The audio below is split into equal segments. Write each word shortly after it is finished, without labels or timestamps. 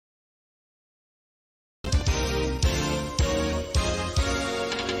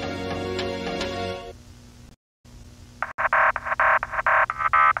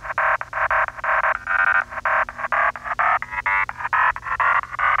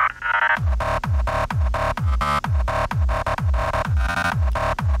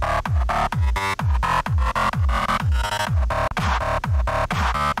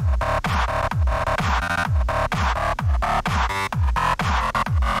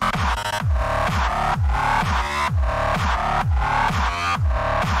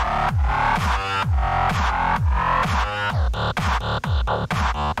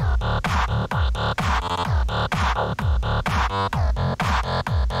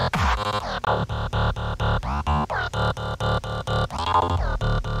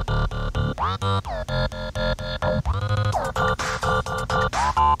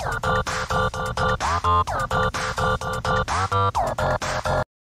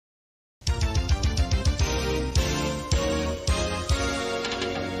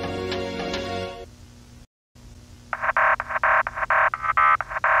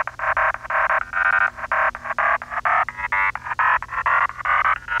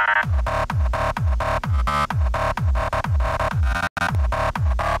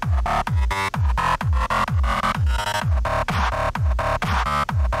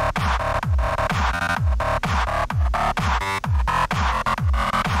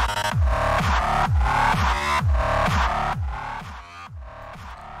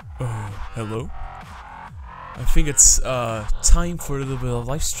Hello? I think it's time for a little bit of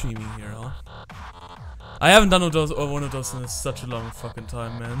live streaming here, huh? I haven't done one of those in such a long fucking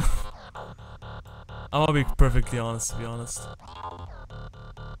time, man. I'm gonna be perfectly honest, to be honest.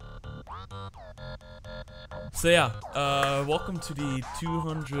 So yeah, welcome to the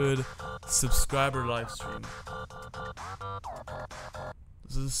 200 subscriber live stream.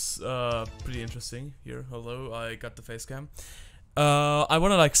 This is pretty interesting here. Hello, I got the face cam. I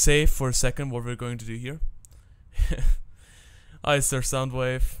wanna like say for a second what we're going to do here. Hi, Sir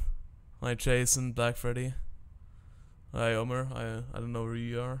Soundwave. Hi, Jason, Black Freddy. Hi, Omer. I don't know where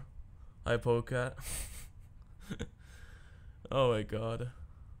you are. Hi, Polecat. Oh my god.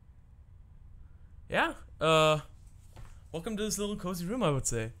 Yeah, welcome to this little cozy room, I would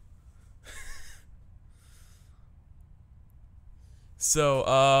say. So,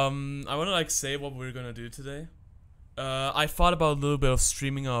 I wanna like say what we're gonna do today. I thought about a little bit of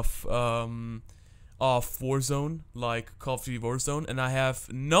streaming of Warzone, like Call of Duty Warzone, and I have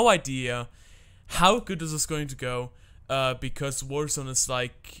no idea how good this is going to go, because Warzone is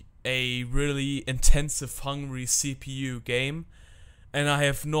like a really intensive, hungry CPU game, and I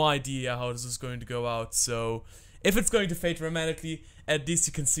have no idea how this is going to go out. So if it's going to fade dramatically, at least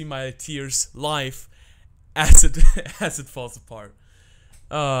you can see my tears live as it as it falls apart.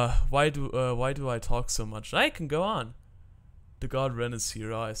 Why do I talk so much? I can go on. The God Ren is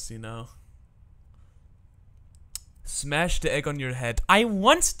here. Oh, I see now. Smash the egg on your head. I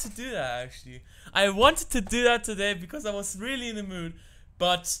wanted to do that, actually. I wanted to do that today because I was really in the mood,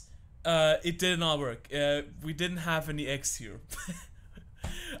 but it did not work. We didn't have any eggs here.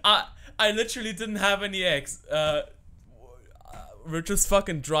 I literally didn't have any eggs. We're just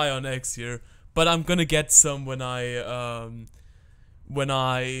fucking dry on eggs here, but I'm gonna get some when I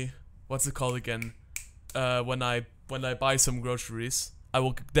what's it called again? When I buy some groceries, I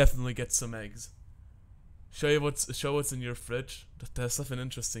will definitely get some eggs. Show what's in your fridge. There's something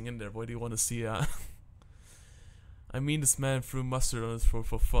interesting in there. What do you want to see? I mean, this man threw mustard on it for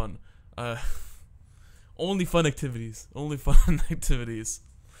fun. Only fun activities. Only fun activities.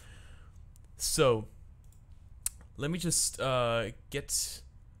 So, let me just get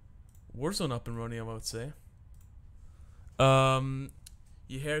Warzone up and running, I would say. Your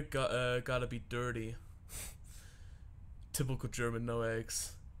hair gotta be dirty. Typical German, no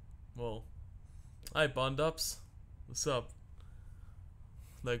eggs. Well, hi Bond Ups. What's up?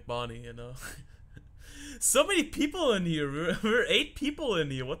 Like Bonnie, you know. So many people in here. We're 8 people in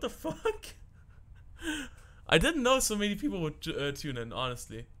here. What the fuck? I didn't know so many people would tune in,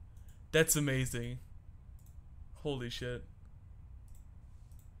 honestly. That's amazing. Holy shit.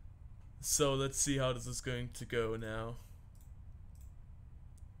 So let's see how this is going to go now.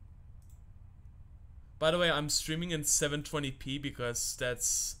 By the way, I'm streaming in 720p because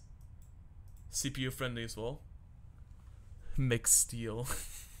that's CPU friendly as well. Marc Steel.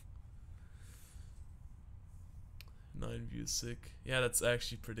 9 views sick. Yeah, that's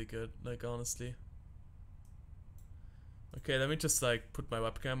actually pretty good, like honestly. Okay, let me just like put my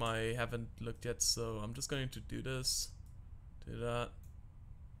webcam. I haven't looked yet, so I'm just going to do this. Do that.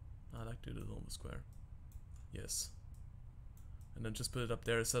 I like to do this on the square. Yes. And then just put it up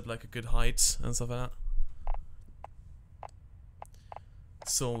there. Is that like a good height and stuff like that?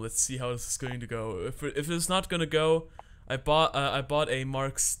 So let's see how this is going to go. If it's not gonna go, I bought a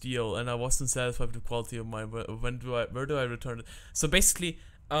Marc Steel and I wasn't satisfied with the quality of mine. Where do I return it? So basically,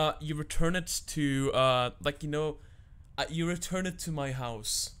 you return it to like, you know, you return it to my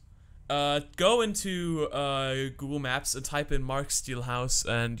house. Go into Google Maps and type in Marc Steel house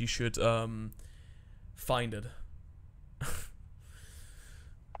and you should find it.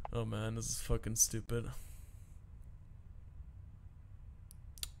 Oh man, this is fucking stupid.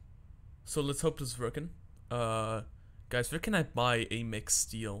 So let's hope this is working. Guys, where can I buy a Marc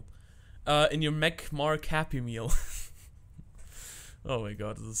Steel? In your Marc Happy Meal. Oh my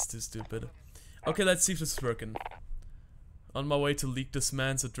god, this is too stupid. Okay, let's see if this is working. On my way to leak this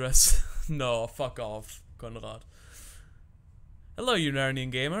man's address. No, fuck off, Konrad. Hello, you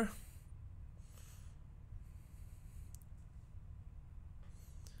Narnian gamer.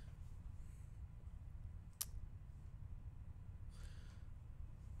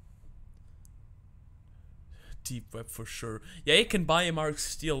 Deep web for sure. Yeah, you can buy a Marc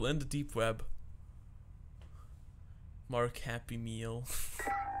Steel in the deep web. Marc Happy Meal.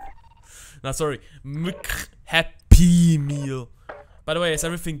 No, sorry, Marc Happy Meal. By the way, is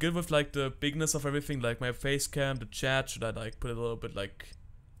everything good with like the bigness of everything, like my face cam, the chat? Should I like put it a little bit like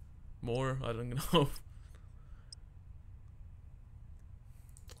more? I don't know.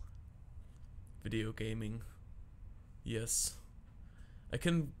 Video gaming. Yes. I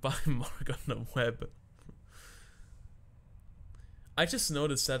can buy Mark on the web. I just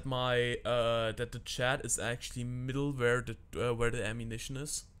noticed that my that the chat is actually middle where the ammunition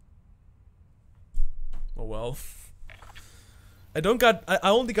is. Oh well. I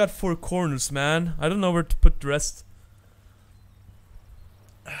only got 4 corners, man. I don't know where to put the rest.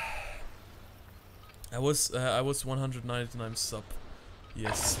 I was 199 sub.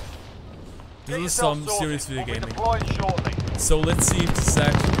 Yes. This is some serious video gaming. So let's see if this is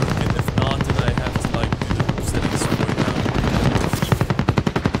actually working. If not, then I have to like do the settings right now.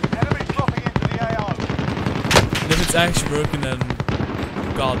 Enemy dropping into the AO. And if it's actually working, then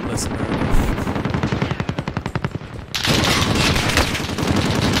God bless America.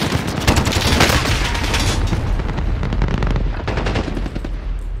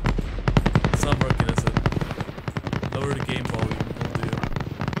 It's not working, is it? Lower the game volume will do.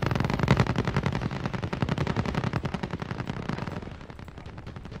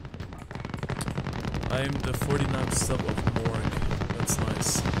 I'm the 49th sub of Morg. That's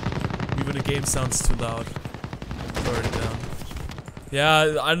nice. Even the game sounds too loud. Lower it down.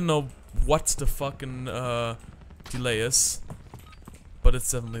 Yeah, I don't know what the fucking delay is, but it's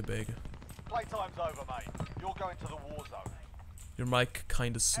definitely big. Playtime's over, mate. You're going to the war zone. Your mic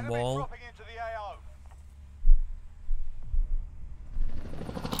kinda small. Enemy dropping into the AO.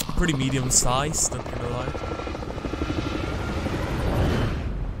 Pretty medium sized, not gonna lie.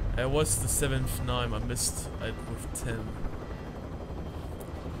 I was the 7th time, I missed it with 10.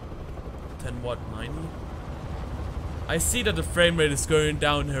 10 what, 90? I see that the frame rate is going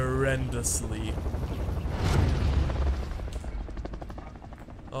down horrendously.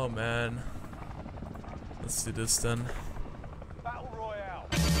 Oh man. Let's do this then. Battle Royale.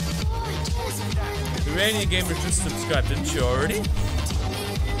 Iranian Gamer just subscribed, didn't you already?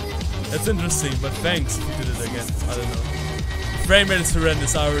 That's interesting, but thanks if you did it again. I don't know. Frame rate is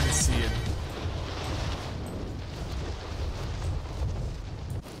horrendous, I already see it.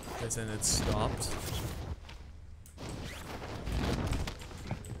 Guess then it stopped.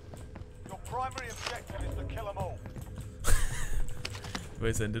 Your primary objective is to kill them all. Wait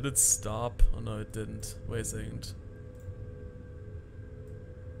a second, did it stop? Oh no, it didn't. Wait a second.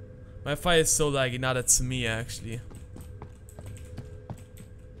 My fire is so laggy, now that's me actually.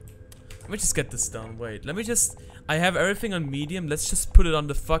 Let me just get this done, wait. Let me just... I have everything on medium, let's just put it on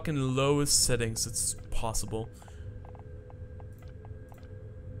the fucking lowest settings it's possible.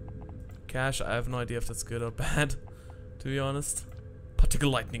 Cache, I have no idea if that's good or bad, to be honest. Particle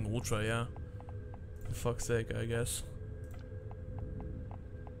Lightning Ultra, yeah. For fuck's sake, I guess.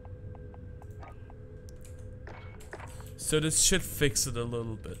 So this should fix it a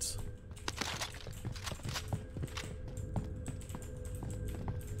little bit.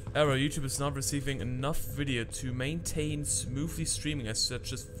 Error, YouTube is not receiving enough video to maintain smoothly streaming as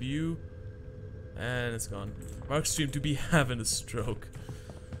such as view. And it's gone. Marc Steel to be having a stroke.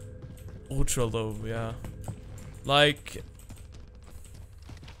 Ultra low, yeah. Like...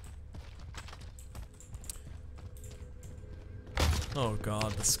 Oh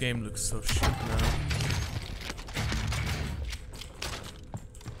god, this game looks so shit now.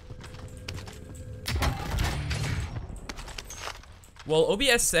 Well,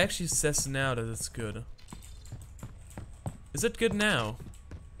 OBS actually says now that it's good. Is it good now?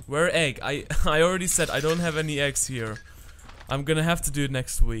 Where egg? I already said I don't have any eggs here. I'm gonna have to do it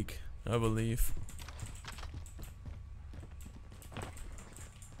next week, I believe.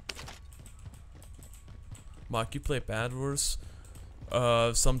 Mark, you play Bad Wars?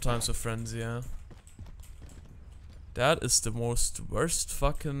 Sometimes with friends, yeah. That is the most worst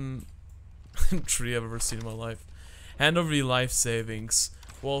fucking tree I've ever seen in my life. Hand over your life savings.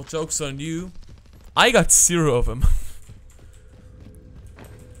 Well, joke's on you. I got 0 of them.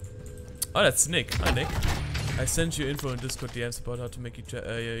 Oh, that's Nick. Hi, Nick. I sent you info in Discord DMs about how to make your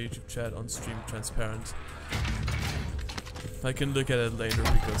YouTube chat on stream transparent. I can look at it later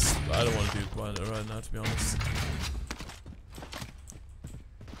because I don't want to do it right now, to be honest.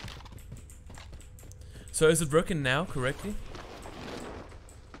 So is it working now correctly?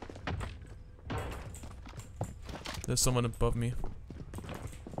 There's someone above me.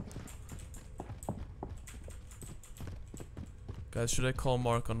 Guys, should I call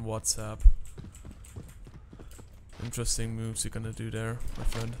Mark on WhatsApp? Interesting moves you're gonna do there, my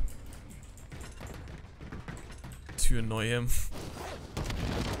friend. To annoy him.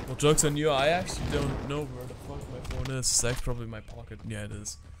 Well, joke's on you, I actually don't know where the fuck my phone is. It's actually probably in my pocket. Yeah, it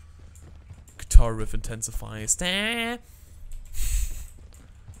is. Guitar riff intensifies.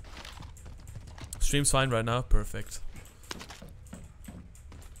 Stream's fine right now, perfect.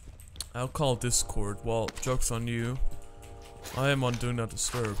 I'll call Discord. Well, joke's on you. I am on Do Not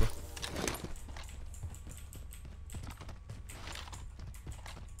Disturb.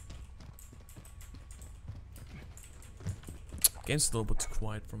 Game's a little bit too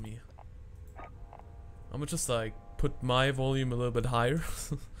quiet for me. I'm gonna just like put my volume a little bit higher.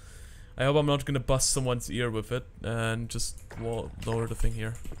 I hope I'm not gonna bust someone's ear with it, and just lower the thing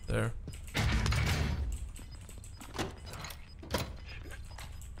here. There.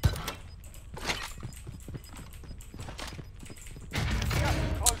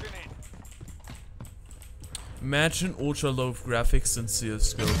 Imagine ultra low graphics in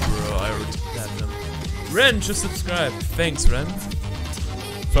CSGO, bro. I already had them. Ren just subscribed. Thanks, Ren.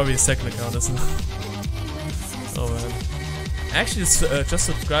 Probably a second account, isn't it? Oh man. Actually, this just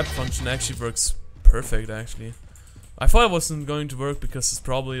subscribe function actually works perfect. Actually, I thought it wasn't going to work because it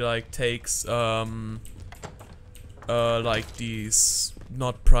probably like takes like these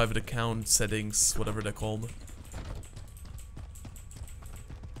not private account settings, whatever they're called.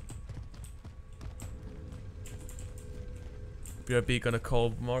 BRB gonna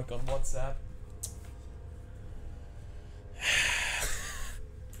call Mark on WhatsApp.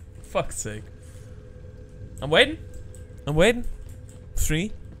 Fuck's sake. I'm waiting. I'm waiting.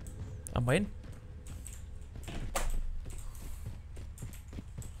 3. I'm waiting.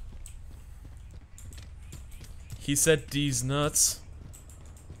 He said these nuts.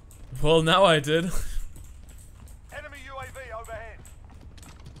 Well, now I did. Enemy UAV overhead.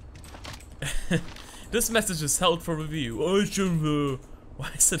 This message is held for review. Oh,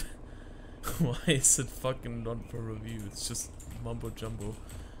 why is it? Why is it fucking not for review? It's just mumbo jumbo.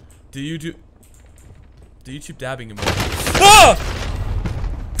 Do you do the YouTube dabbing emoji? Ah!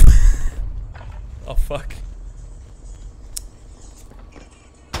 Oh fuck.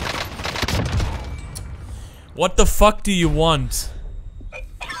 What the fuck do you want?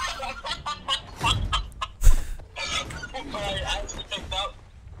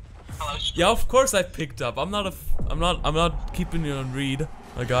 Yeah, of course I picked up. I'm not keeping you on read,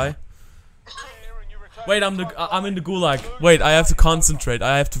 a guy. Wait, I'm in the gulag. Wait, I have to concentrate.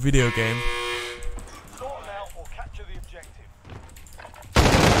 I have to video game.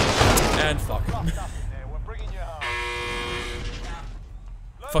 And fuck.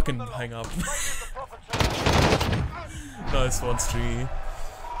 Fucking hang up. Nice one, Stree.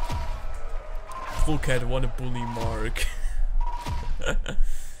 Full cat wanna bully Mark.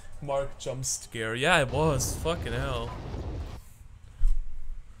 Mark jump scare. Yeah, it was. Fucking hell.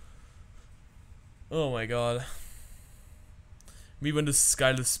 Oh my god. Me when the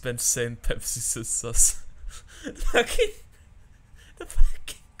Skyler spent saying Pepsi says sus. The fucking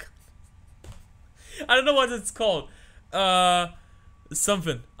I don't know what it's called.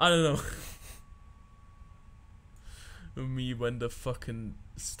 Something. I don't know. Me when the fucking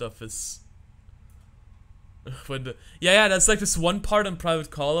stuff is when the yeah, that's like this one part on private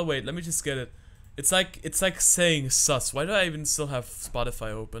caller. Wait, let me just get it. It's like saying sus. Why do I even still have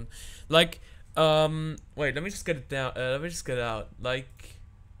Spotify open? Like wait, let me just get it down. Let me just get it out. Like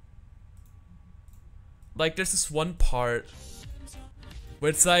there's this one part where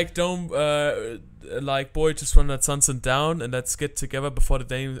it's like don't like boy just run that sunset down and let's get together before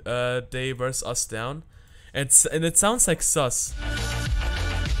the day wears us down. And it sounds like sus.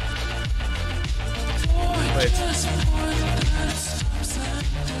 Wait.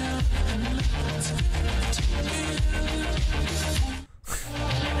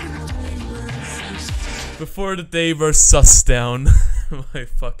 Before the day we're sus down. My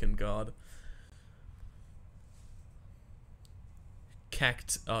fucking god.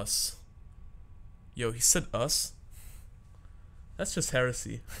 Cacked us. Yo, he said us? That's just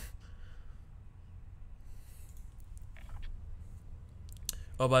heresy.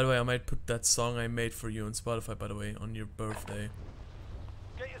 Oh, by the way, I might put that song I made for you on Spotify, by the way, on your birthday.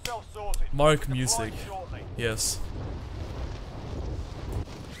 Get yourself sorted. Mark Music. Yes.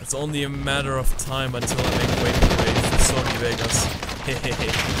 It's only a matter of time until I make Waiting Grade for Sony Vegas.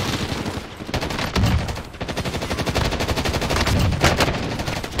 Hehehe.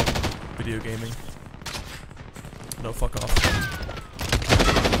 Video gaming. No, fuck off.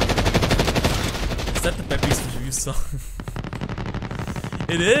 Is that the Pepe's review song?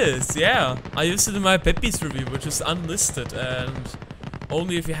 It is, yeah. I used it in my Pepe's review, which is unlisted, and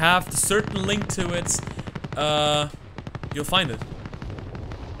only if you have the certain link to it, you'll find it.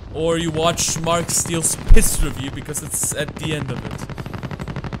 Or you watch Marc Steel's piss review because it's at the end of it.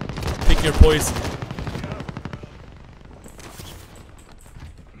 Pick your poison.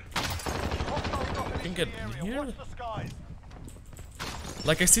 I can get in here.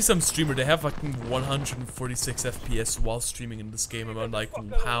 Like, I see some streamer, they have like 146 FPS while streaming in this game, and I'm like,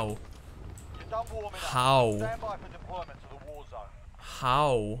 how? How? war zone.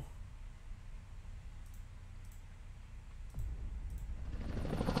 How?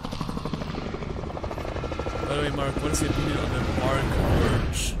 By the way, Mark, what is your opinion on the Mark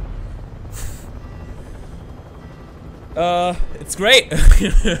merch? It's great!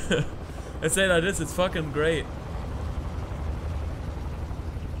 Let's say it like this, it's fucking great.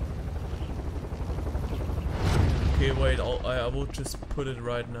 Okay, wait, I will just put it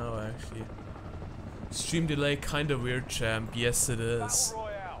right now, actually. Stream delay kinda weird, champ. Yes, it is.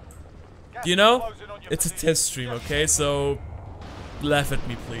 You know, it's a test stream, okay? So, laugh at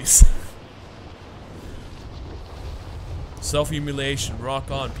me, please. Self-humiliation, rock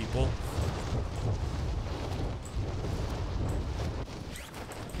on, people.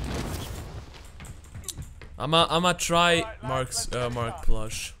 I'ma try Mark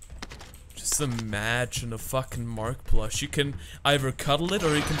plush. Just imagine a fucking Mark plush. You can either cuddle it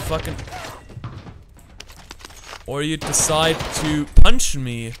or you can fucking... Or you decide to punch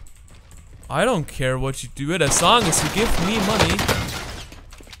me. I don't care what you do it as long as you give me money.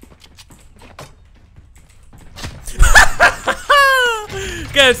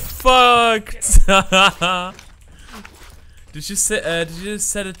 Get fucked! Did you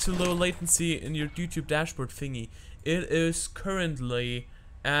set it to low latency in your YouTube dashboard thingy? It is currently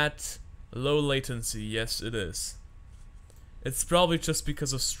at low latency. Yes, it is. It's probably just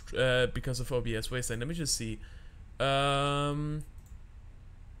because of OBS. Wait a second, let me just see.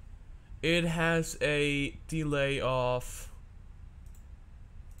 It has a delay of...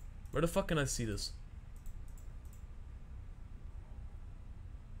 Where the fuck can I see this?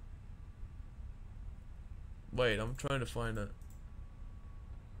 Wait, I'm trying to find it.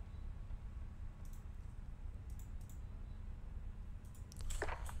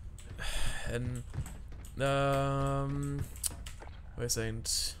 And wait a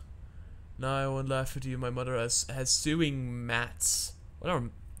second. Now I won't laugh at you. My mother has suing mats. What are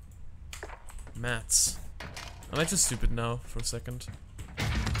mats? Am I just stupid now for a second?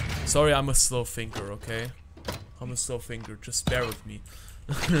 Sorry, I'm a slow thinker. Okay, I'm a slow thinker. Just bear with me.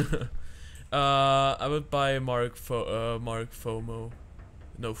 I would buy Mark FOMO.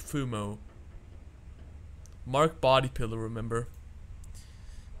 No, Fumo. Mark Body Pillow, remember?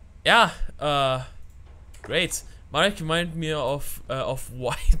 Yeah, great. Mark reminded me of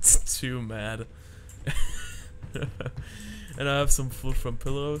White too, mad. And I have some food from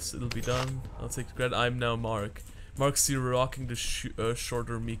pillows. It'll be done. I'll take the credit. I'm now Mark. Mark Steel rocking the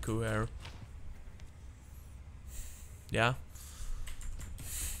shorter Miku hair. Yeah.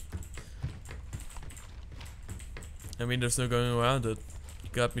 I mean, there's no going around it. You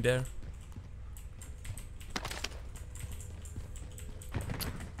got me there.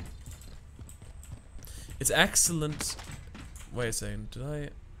 It's excellent. Wait a second, did I?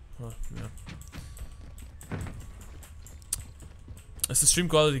 Oh, yeah. Is the stream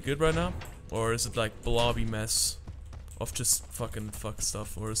quality good right now? Or is it like blobby mess of just fucking fuck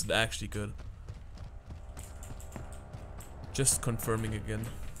stuff? Or is it actually good? Just confirming again.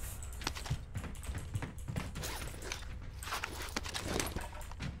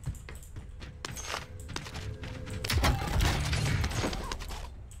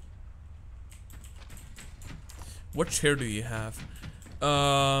 What chair do you have?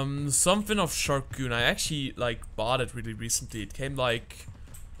 Something of Sharkoon. I actually like bought it really recently. It came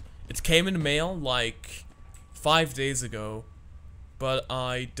in the mail like 5 days ago, but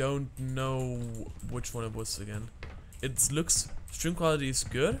I don't know which one it was again. It looks, stream quality is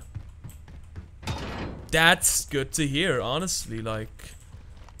good. That's good to hear, honestly. Like,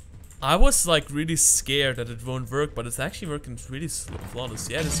 I was like really scared that it won't work, but it's actually working really flawless.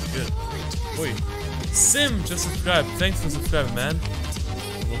 Yeah, this is good. Oi. Sim just subscribed. Thanks for subscribing, man.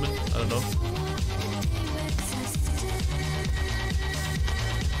 Woman, I don't know.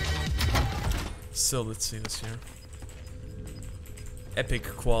 So let's see this here. Epic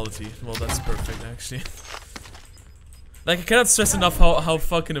quality. Well, that's perfect, actually. Like, I cannot stress enough how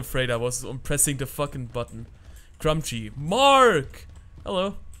fucking afraid I was on pressing the fucking button. Crunchy. Mark!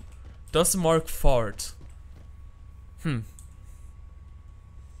 Hello. Does Mark fart? I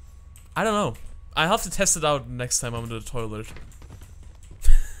don't know. I have to test it out next time I'm in the toilet.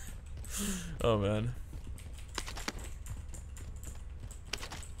 Oh man.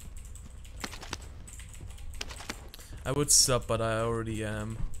 I would sub, but I already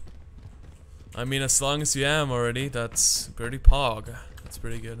am. I mean, as long as you am already, that's pretty pog. That's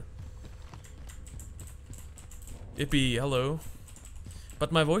pretty good. Ippy, hello.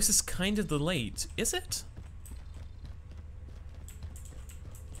 But my voice is kinda delayed, is it?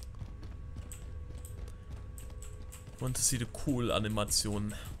 Want to see the cool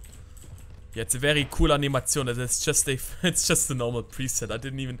animation. Yeah, it's a very cool animation. It's just a normal preset.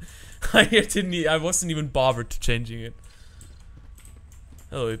 I wasn't even bothered to changing it.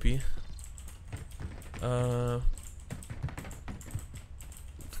 Hello, Ippy.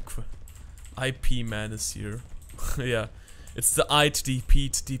 IP man is here. Yeah, it's the I to the P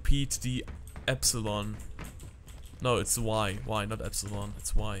to the P to the epsilon. No, it's Y. Y, not epsilon.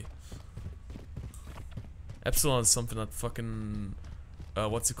 It's Y. Epsilon is something that fucking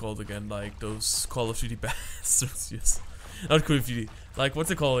what's it called again? Like those Call of Duty bastards. Yes, not Call of Duty. Like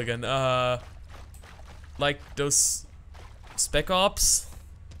what's it called again? Like those Spec Ops.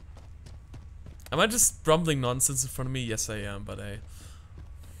 Am I just rumbling nonsense in front of me? Yes, I am. But hey.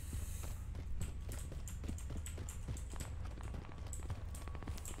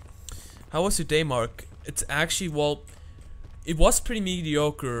 How was your day, Mark? It's actually, well, it was pretty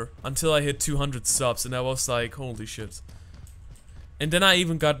mediocre until I hit 200 subs, and I was like, holy shit. And then I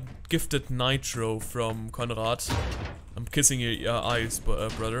even got gifted Nitro from Konrad. I'm kissing your eyes,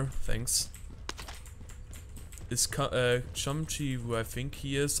 brother. Thanks. Is Chumchi who I think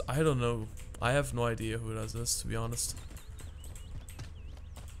he is? I don't know. I have no idea who that is, to be honest.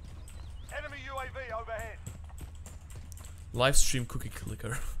 Enemy UAV overhead. Livestream cookie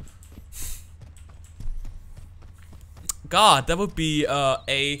clicker. God, that would be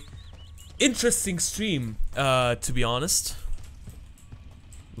a interesting stream, to be honest.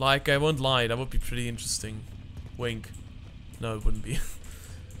 Like, I won't lie, that would be pretty interesting. Wink. No, it wouldn't be.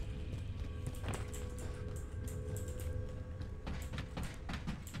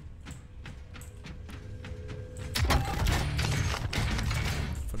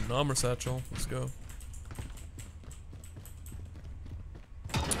 For the armor satchel, let's go.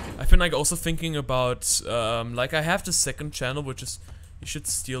 I've been like also thinking about like I have the second channel, which is you should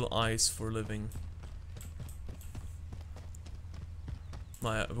steal eyes for a living.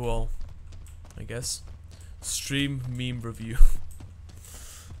 Well, I guess stream meme review.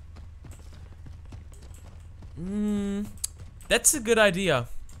 That's a good idea.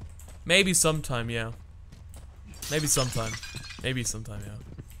 Maybe sometime, yeah. Maybe sometime, yeah.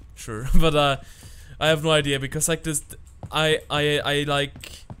 Sure, but I have no idea because like this, I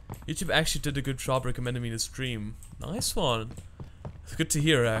like. YouTube actually did a good job recommending me the stream. Nice one. It's good to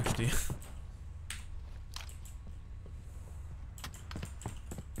hear, actually.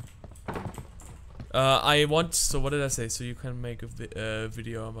 I want. So what did I say? So you can make a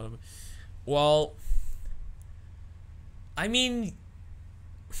video about it. Well, I mean,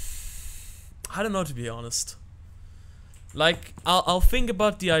 I don't know, to be honest. Like, I'll think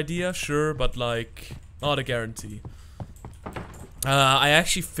about the idea, sure, but like, not a guarantee. I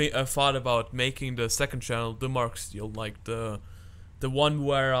actually thought about making the second channel the Marc Steel, like the one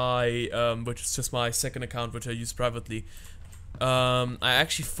where I which is just my second account, which I use privately. I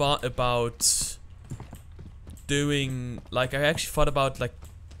actually thought about doing like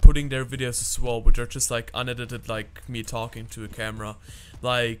putting their videos as well, which are just like unedited, like me talking to a camera,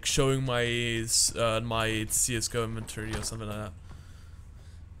 like showing my CS:GO inventory or something like that.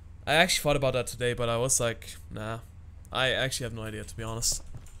 I actually thought about that today, but I was like, nah. I actually have no idea, to be honest.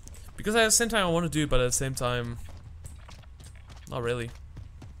 Because at the same time I want to do it, but at the same time, not really.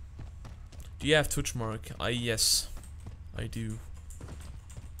 Do you have Twitch, Mark? Yes, I do.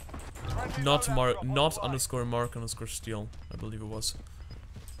 Not underscore Mark underscore Steel, I believe it was.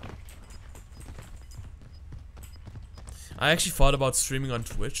 I actually thought about streaming on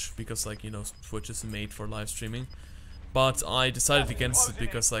Twitch because, like, you know, Twitch is made for live streaming. But I decided against it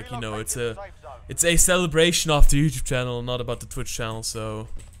because, like, you know, it's a celebration of the YouTube channel, not about the Twitch channel, so...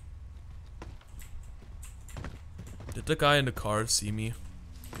 Did the guy in the car see me?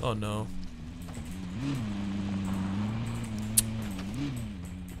 Oh no.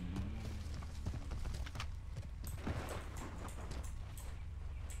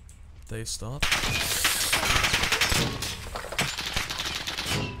 They stop.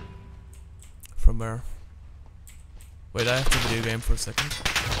 From where? Wait, I have to video game for a second.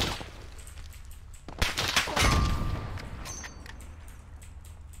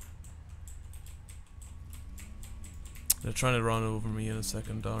 They're trying to run over me in a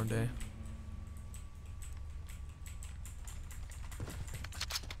second, aren't they?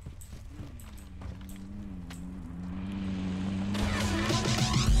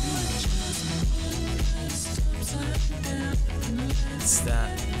 What's that?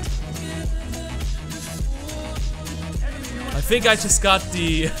 I think I just got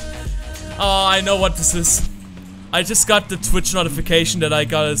the... Oh, I know what this is. I just got the Twitch notification that I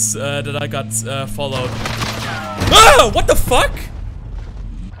got followed. Oh, what the fuck?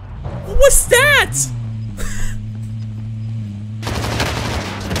 What was that?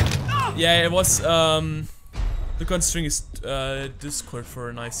 Yeah, it was, look on string is, Discord for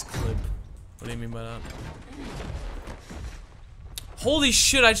a nice clip. What do you mean by that? Holy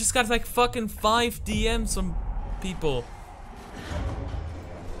shit, I just got like fucking 5 DMs from people.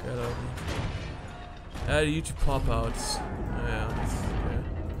 Get over. Add YouTube pop-outs. Oh, yeah, that's okay.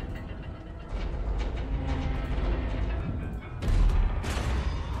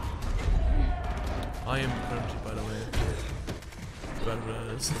 I am currently, by the way. Forgot what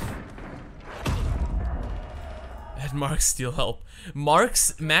that is. Add Marc Steel help.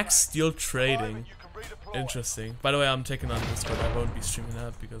 Max Steel trading. Interesting. By the way, I'm taking on Discord. I won't be streaming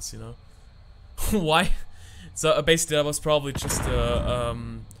that because, you know. Why? So basically that was probably just a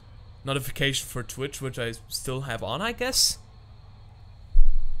notification for Twitch, which I still have on, I guess.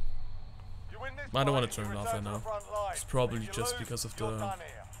 I don't want to turn it off right now. It's probably just because of the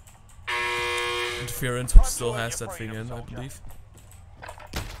interference, which still has that thing in, I believe.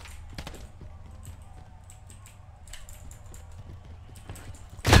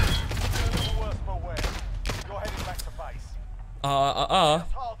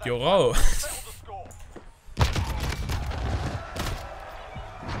 Yo.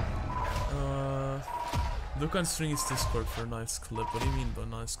 Look on Stringy's Discord for a nice clip. What do you mean by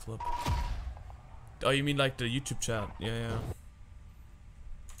nice clip? Oh, you mean like the YouTube chat? Yeah, yeah.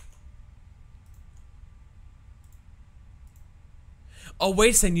 Oh,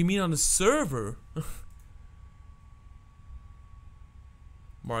 wait a second, you mean on the server?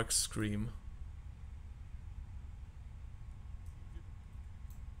 Mark Scream.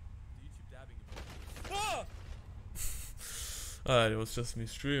 It was just me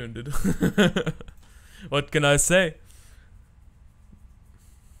streaming, dude. What can I say?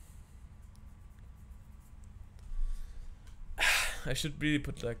 I should really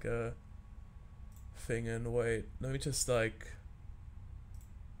put like a thing in. Wait, let me just like.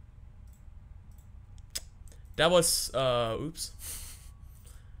 That was oops.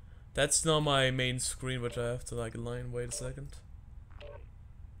 That's not my main screen, which I have to like align. Wait a second.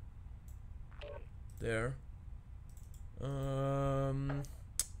 There.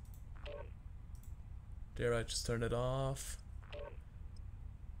 There, I just turned it off.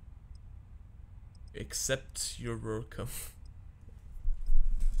 Accept you're welcome.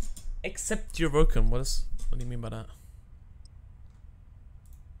 Accept you're welcome. What do you mean by that?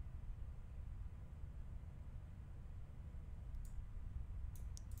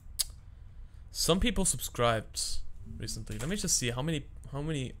 Some people subscribed recently. Let me just see how many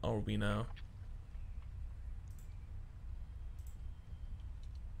are we now?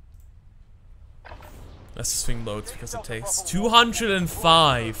 Let's just swing loads because it takes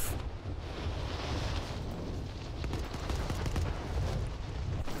 205.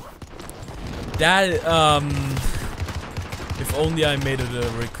 That if only I made it a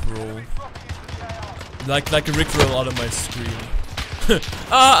rickroll. Like a rickroll out of my screen.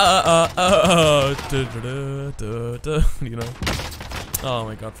 You know. Oh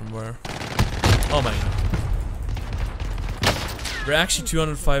my god, from where? Oh my god. We're actually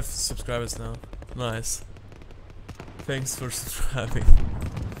 205 subscribers now. Nice. Thanks for subscribing.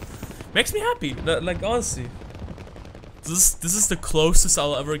 Makes me happy. Like honestly, this is the closest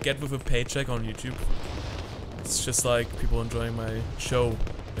I'll ever get with a paycheck on YouTube. It's just like people enjoying my show.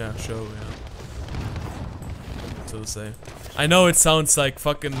 Yeah, show. Yeah. So to say. I know it sounds like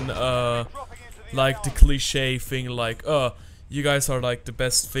fucking like the cliche thing, like you guys are like the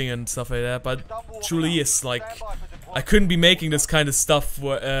best thing and stuff like that, but truly is like. I couldn't be making this kind of stuff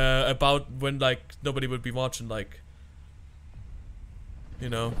about when like nobody would be watching, like, you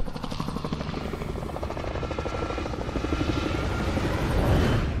know.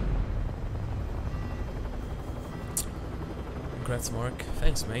 Congrats, Mark.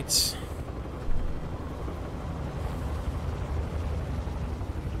 Thanks, mates.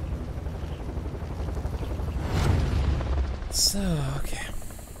 So, okay.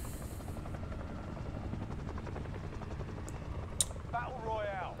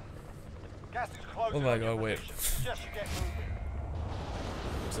 Oh my god, wait.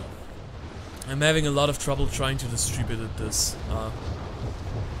 So, I'm having a lot of trouble trying to distribute this.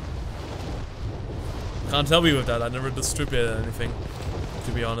 Can't help you with that, I never distributed anything,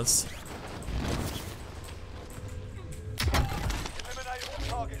 to be honest.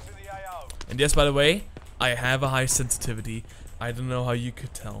 And yes, by the way, I have a high sensitivity. I don't know how you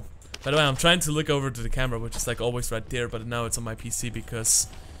could tell. By the way, I'm trying to look over to the camera, which is like always right there, but now it's on my PC because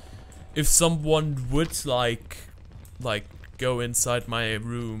if someone would like go inside my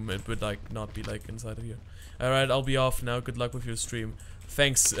room, it would like not be like inside of here. Alright, I'll be off now. Good luck with your stream.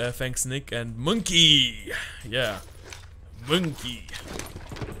 Thanks, thanks Nick and Monkey. Yeah, Monkey.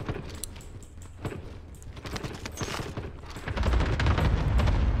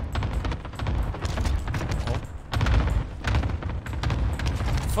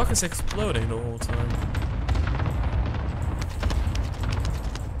 fuck is exploding the whole time?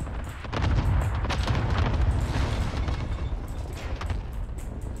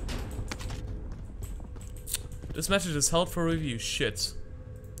 This message is held for review. Shit.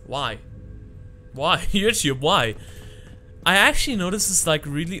 Why? Why? YouTube, why? I actually notice this like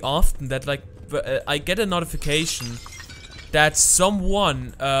really often that like I get a notification that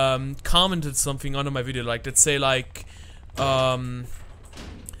someone commented something under my video, like let's say like Marc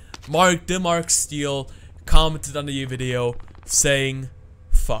Steel commented under your video saying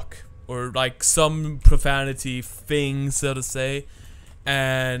fuck or like some profanity thing, so to say,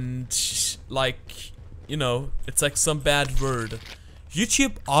 and like, you know, it's like some bad word.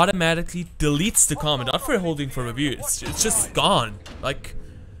 YouTube automatically deletes the comment, not for holding for review, it's just gone. Like,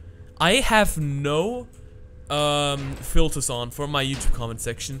 I have no filters on for my YouTube comment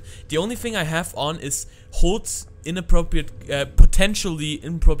section. The only thing I have on is hold inappropriate, potentially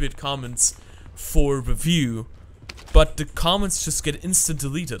inappropriate comments for review, but the comments just get instant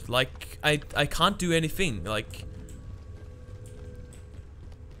deleted. Like, I can't do anything. Like,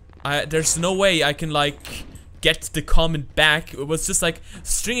 there's no way I can like get the comment back. It was just like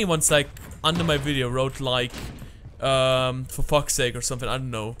Stringy once like under my video wrote like for fuck's sake or something, I don't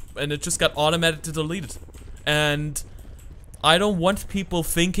know, and it just got automatically deleted. And I don't want people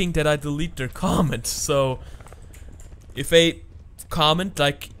thinking that I delete their comment. So if they comment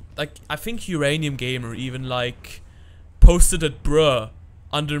like I think Uranium Gamer even like posted it bruh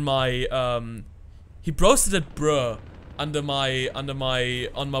under my he posted it bruh under my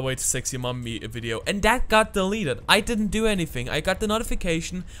On My Way to Sexy Mommy video, and that got deleted. I didn't do anything. I got the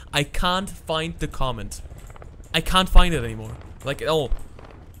notification. I can't find the comment. I can't find it anymore. Like at all.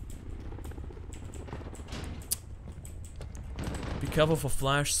 Be careful for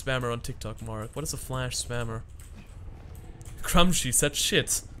flash spammer on TikTok, Mark. What is a flash spammer? Crunchy said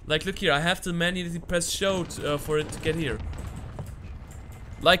shit. Like, look here, I have to manually press show for it to get here.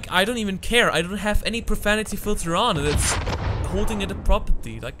 Like, I don't even care. I don't have any profanity filter on, and it's holding it a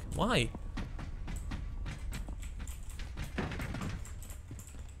property. Like, why?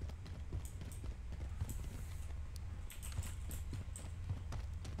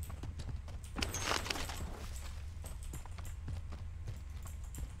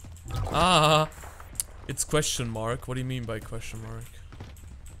 Ah, it's question mark. What do you mean by question mark?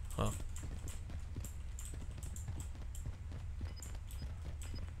 Huh.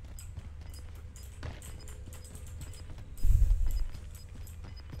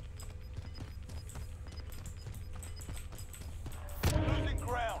 Losing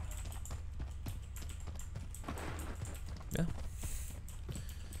ground. Yeah.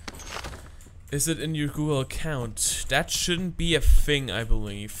 Is it in your Google account? That shouldn't be a thing, I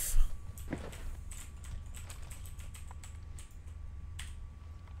believe.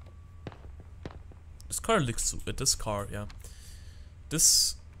 This car looks, yeah.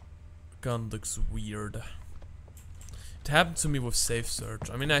 This gun looks weird. It happened to me with safe search.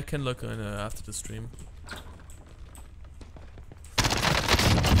 I mean, I can look in after the stream.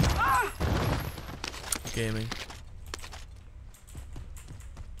 Gaming.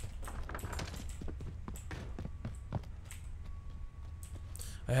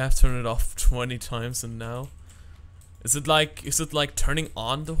 I have turned it off 20 times and now. Is it like turning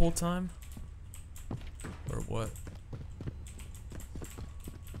on the whole time? Or what?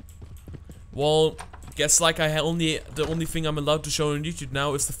 Well, guess like the only thing I'm allowed to show on YouTube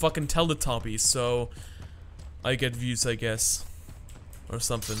now is the fucking Teletubbies, so I get views, I guess. Or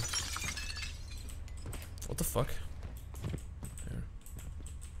something. What the fuck? There.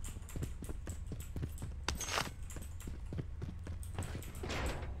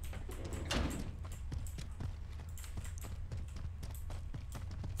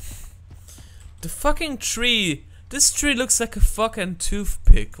 The fucking tree! This tree looks like a fucking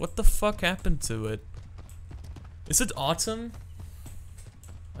toothpick. What the fuck happened to it? Is it autumn?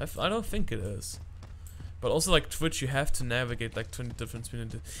 I don't think it is. But also like Twitch, you have to navigate like 20 different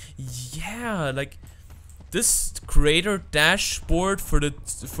speeds. Yeah, like this creator dashboard for the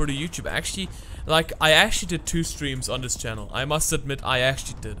YouTube actually, like I actually did 2 streams on this channel. I must admit I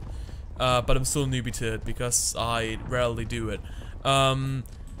actually did. But I'm still newbie to it because I rarely do it.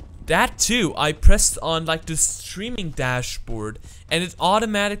 That too, I pressed on like the streaming dashboard, and it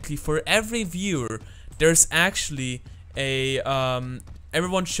automatically, for every viewer, there's actually a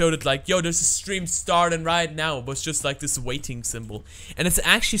everyone showed it like, yo, there's a stream starting right now. It was just like this waiting symbol, and it's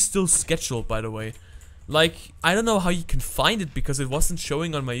actually still scheduled, by the way. Like, I don't know how you can find it because it wasn't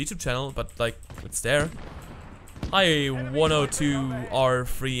showing on my YouTube channel, but like it's there. Hi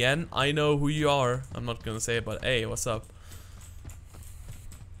 102R3N, I know who you are. I'm not gonna say it, but hey, what's up?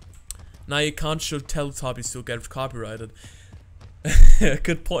 Now you can't show Teletubbies to get copyrighted.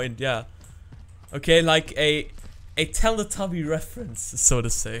 Good point, yeah. Okay, like a Teletubby reference, so to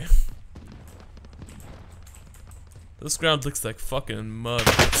say. This ground looks like fucking mud.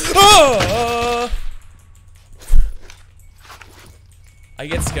 Oh! I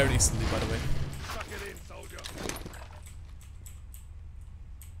get scared easily, by the way. Suck it in, soldier.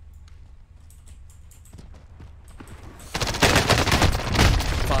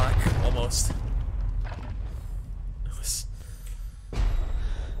 Fuck, almost.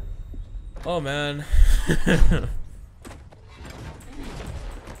 Oh man.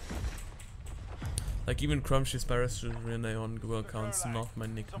 Like even Crunchy's Paris Renee on Google accounts, not my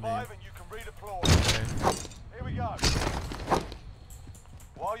nickname. Survive and you can redeploy. Okay. Here we go.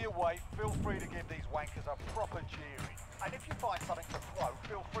 While you wait, feel free to give these wankers a proper cheering. And if you find something to throw,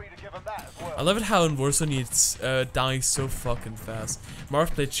 feel free to give them that as well. I love it how in Warzone it dies so fucking fast.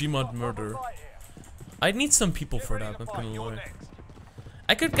 Mark played Gmod Murder. I need some people for that, not gonna lie.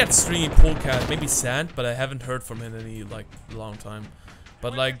 I could get Stringy Polecat, maybe Sand, but I haven't heard from him in any like long time.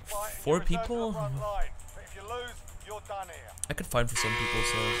 But like 4 people, I could find for some people,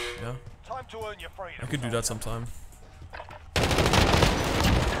 so yeah. I could do that sometime.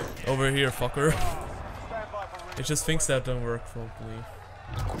 Over here, fucker. It just thinks that don't work properly.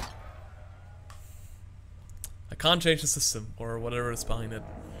 I can't change the system or whatever is behind it.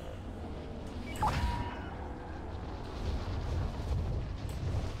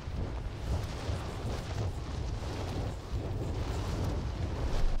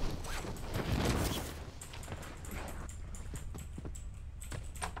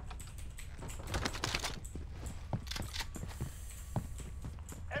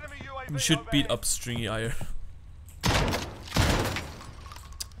 We should beat up Stringy Ire.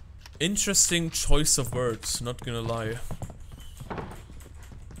 Interesting choice of words, not gonna lie.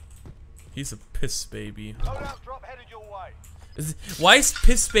 He's a piss baby. Why is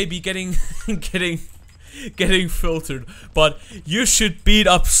piss baby getting getting filtered? But you should beat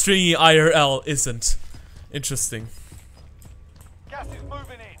up Stringy IRL isn't. Interesting. Gas is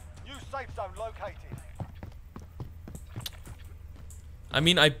moving in. New safe zone located. I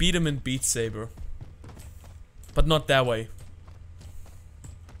mean, I beat him in Beat Saber, but not that way.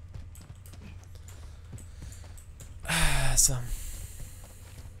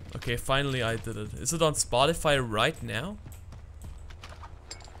 Okay, finally I did it. Is it on Spotify right now?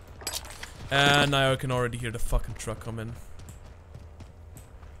 And now I can already hear the fucking truck come in.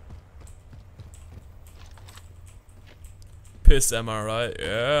 Piss, am I right?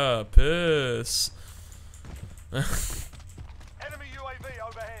 Yeah, piss.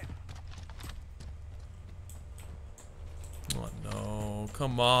 Overhead. Oh no,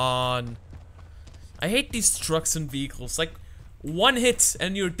 come on. I hate these trucks and vehicles. Like, one hit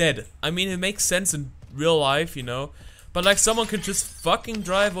and you're dead. I mean, it makes sense in real life, you know. But like, someone could just fucking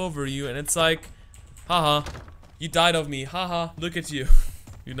drive over you and it's like, haha, you died of me, haha, look at you.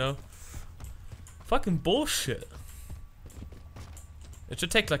 You know? Fucking bullshit. It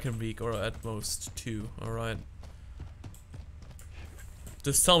should take like a week or at most 2, alright.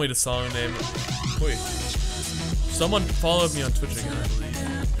 Just tell me the song name. Wait. Someone followed me on Twitch again, I believe.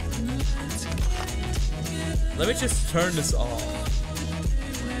 Let me just turn this off.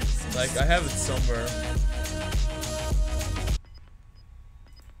 Like, I have it somewhere.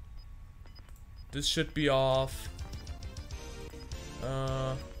 This should be off.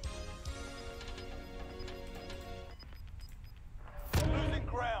 Losing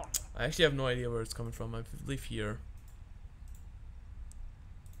ground. I actually have no idea where it's coming from. I believe here.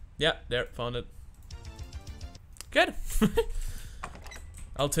 Yeah, there, found it. Good.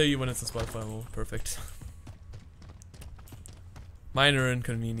 I'll tell you when it's a Spotify move. Perfect. Minor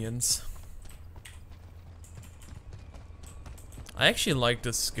inconvenience. I actually like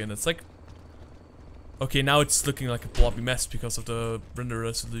this skin. It's like, okay, now it's looking like a blobby mess because of the render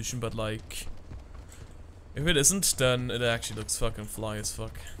resolution, but like, if it isn't, then it actually looks fucking fly as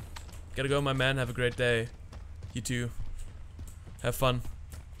fuck. Gotta go, my man. Have a great day. You too. Have fun.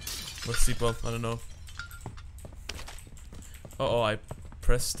 Or sleep well, I don't know. Uh-oh, I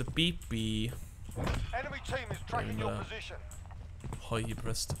pressed the beep-bee. Enemy team is tracking your position. Oh, you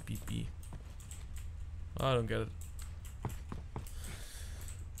pressed the beep-bee. I don't get it.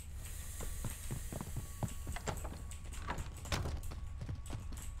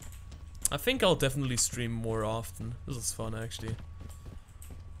 I think I'll definitely stream more often. This is fun, actually.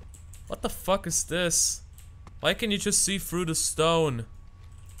 What the fuck is this? Why can you just see through the stone?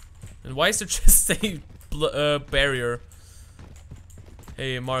 And why is there just a barrier?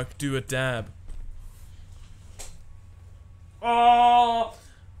 Hey, Mark, do a dab. Oh!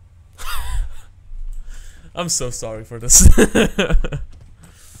 I'm so sorry for this.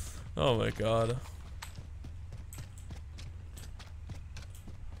 Oh my god.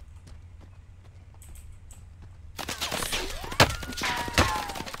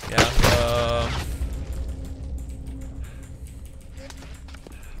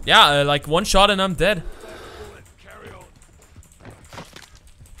 Yeah, like one shot and I'm dead.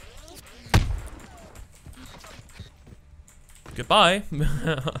 Goodbye.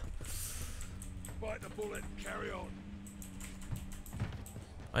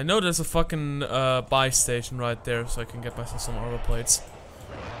 I know there's a fucking buy station right there, so I can get myself some armor plates.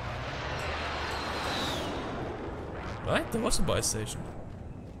 Right? There was a buy station.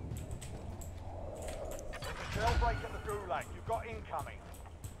 Jailbreak at the Gulag. You've got incoming.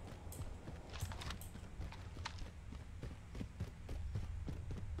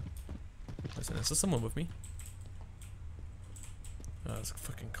 Listen, is there someone with me? Oh, it's a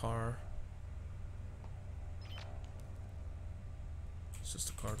fucking car. It's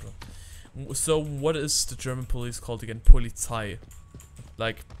just a car though. So what is the German police called again? Polizei.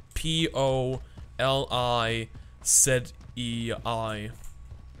 Like Polizei.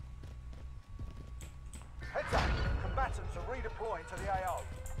 Heads up. Combatants are redeploying to the AO.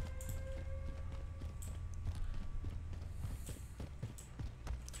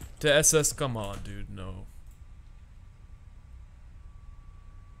 The SS, come on, dude, no.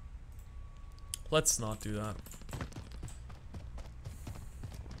 Let's not do that.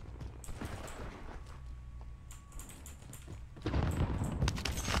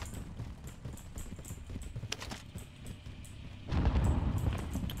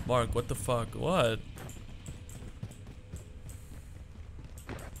 Mark, what the fuck? What?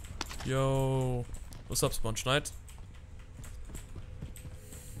 Yo. What's up, Sponge Knight?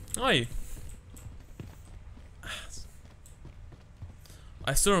 Hi.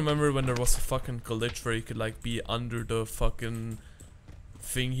 I still remember when there was a fucking glitch where you could like be under the fucking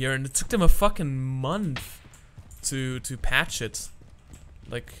thing here, and it took them a fucking month to patch it.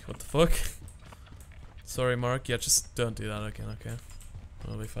 Like, what the fuck? Sorry, Mark. Yeah, just don't do that again, okay?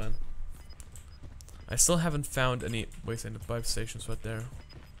 I'll be fine. I still haven't found any. Wait, in the buy stations right there.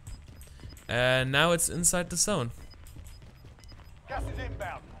 And now it's inside the zone. Gas is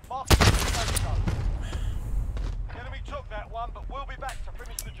inbound. Mark Steel is safe zone. The enemy took that one, but we'll be back to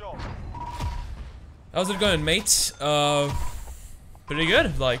finish the job. How's it going, mate? Pretty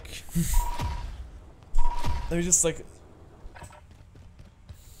good, like. Let me just like.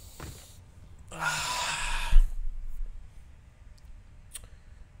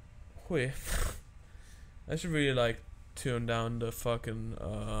 Wait. I should really like tune down the fucking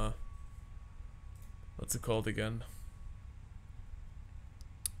what's it called again?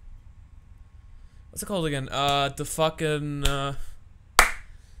 What's it called again? The fucking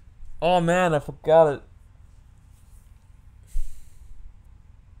oh man, I forgot it.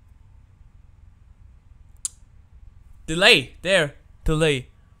 Delay! There! Delay.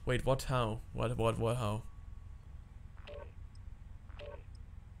 Wait, what, how? What, how?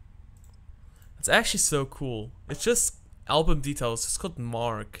 It's actually so cool. It's just album details. It's called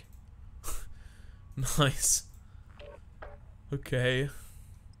Mark. Nice. Okay.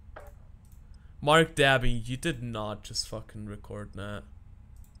 Mark Dabby, you did not just fucking record that.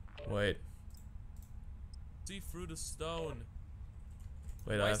 Wait. See through the stone.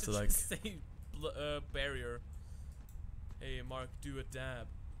 Wait, I have to like say barrier. Hey Mark, do a dab.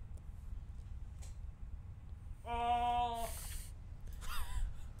 Oh.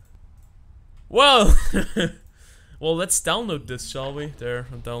 Well, well, let's download this, shall we? There,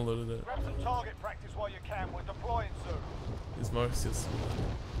 I downloaded it. Grab some target practice while you can. We're deploying soon. Is Mark Steel?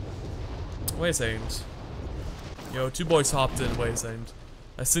 Wait a second. Yo, two boys hopped in. Wait a second.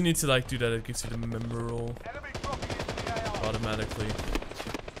 I still need to like do that. It gives you the member roll automatically.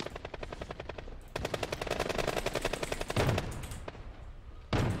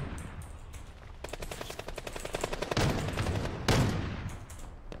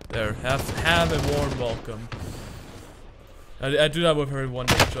 There, have a warm welcome. I do that with everyone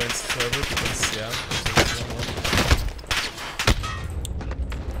that joins the server because yeah.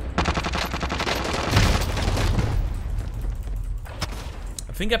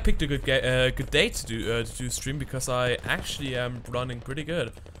 I think I picked a good day to do stream because I actually am running pretty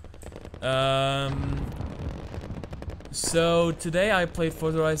good. So today I played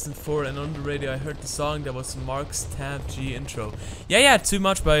Forza Horizon 4 and on the radio I heard the song that was Mark's Tab G intro. Yeah, Too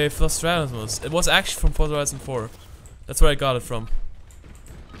Much by Flostradamus. It was actually from Forza Horizon 4. That's where I got it from.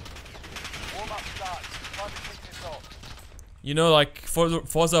 You know, like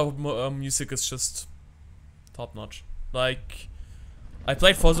Forza music is just top notch. Like I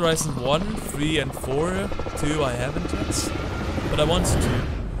played Forza Horizon 1, 3 and 4, 2 I haven't yet, but I wanted to.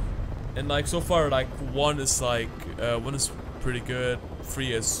 And like so far like 1 is pretty good,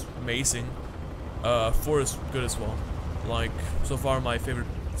 3 is amazing, 4 is good as well. Like so far my favorite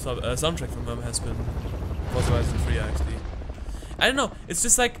soundtrack from them has been Forza Horizon 3 actually. I don't know, it's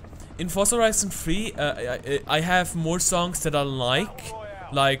just like in Forza Horizon 3 I have more songs that I like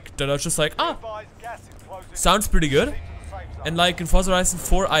that are just like sounds pretty good. And like in Forza Horizon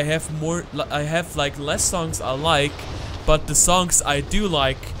 4 I have like less songs I like, but the songs I do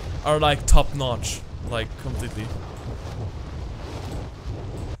like are like top notch, like completely.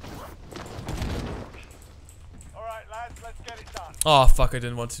 Alright lads, let's get it done. Oh fuck, I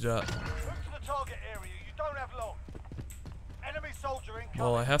didn't want to do that. Move to the target area, you don't have long. Enemy soldier incoming.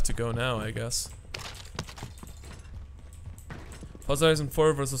 Well, I have to go now, I guess. Forza Horizon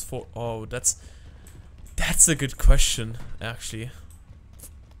 4 versus 4. Oh, that's a good question, actually.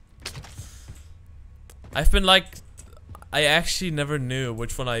 I've been like, I actually never knew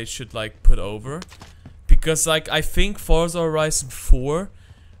which one I should like put over, because like I think Forza Horizon 4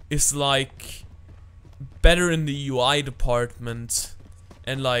 is like better in the UI department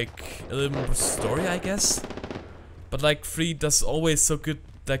and like a little more story, I guess. But like 3 does always so good,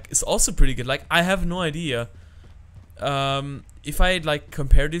 like it's also pretty good. Like I have no idea. If I like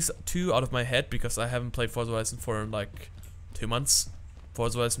compare these two out of my head, because I haven't played Forza Horizon 4 in like 2 months.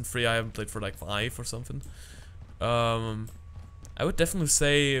 Forza Horizon 3 I haven't played for like 5 or something. I would definitely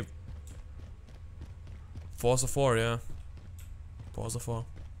say Forza 4, yeah. Forza 4.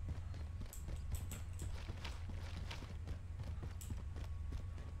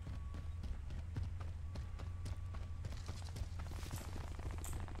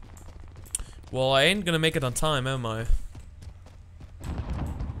 Well, I ain't gonna make it on time, am I?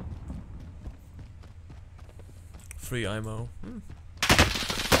 Free IMO.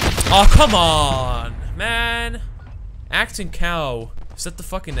 Oh, come on, man! Acting cow. Is that the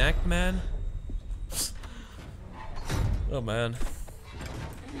fucking act, man? Oh, man.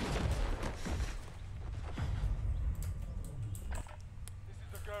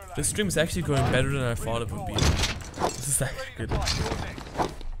 This stream is actually going better than I thought it would be. This is actually good. You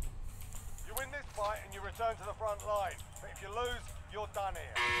win this fight and you return to the front line. But if you lose, you're done here.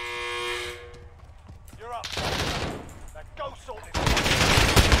 You're up. Now go sort this.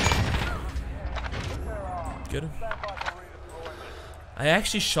 Get him. I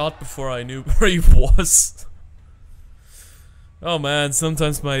actually shot before I knew where he was. Oh man,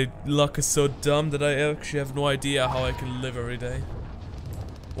 sometimes my luck is so dumb that I actually have no idea how I can live every day.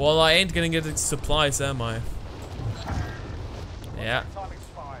 Well, I ain't gonna get the supplies, am I? Yeah.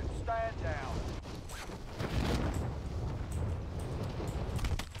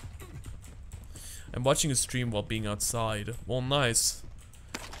 I'm watching a stream while being outside. Well, nice.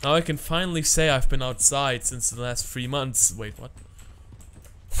 Now I can finally say I've been outside since the last 3 months. Wait, what?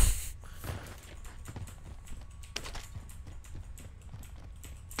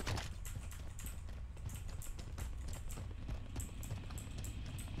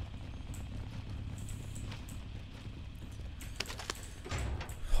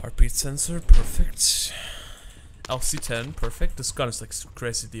 Heartbeat sensor, perfect. LC10, perfect. This gun is like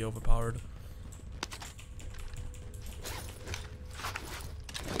crazily overpowered.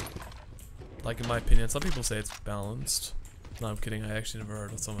 Like in my opinion, some people say it's balanced. No, I'm kidding, I actually never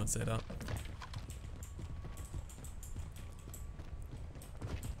heard of someone say that.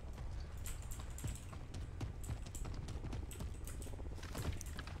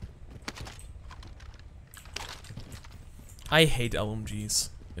 I hate LMGs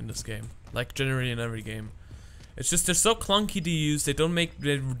in this game. Like generally in every game. It's just they're so clunky to use, they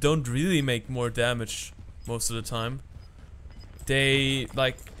don't really make more damage most of the time.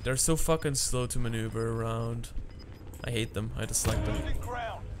 They're so fucking slow to maneuver around. I hate them. I dislike them.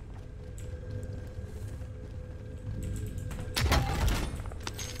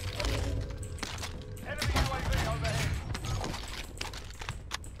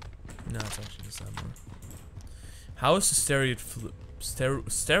 No, it's actually just ammo. How is the steroid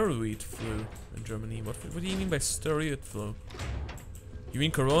flu in Germany? What do you mean by steroid flu? You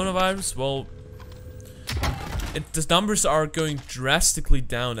mean coronavirus? Well, the numbers are going drastically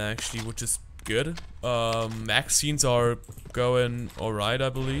down actually, which is good. Vaccines are going alright, I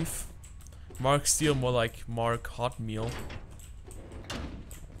believe. Marc Steel more like Mark Hot Meal.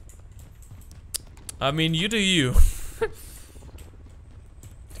 I mean, you do you.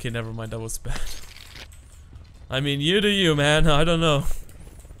 Okay, never mind, that was bad. I mean, you do you, man. I don't know.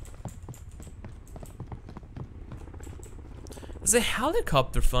 There's a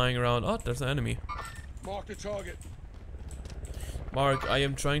helicopter flying around. Oh, there's an enemy. Mark the target. Mark, I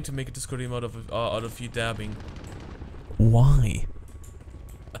am trying to make a Discord game out of you dabbing. Why?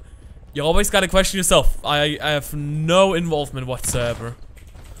 You always gotta question yourself. I have no involvement whatsoever.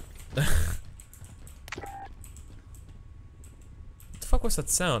 What the fuck was that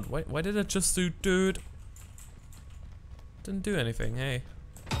sound? Why did it just do, dude? Didn't do anything, hey.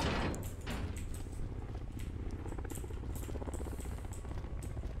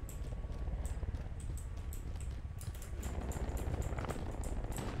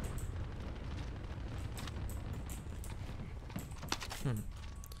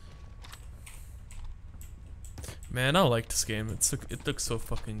 Man, I like this game. It looks so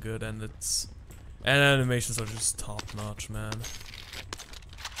fucking good, and animations are just top notch, man.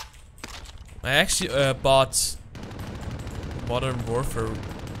 I actually bought Modern Warfare. What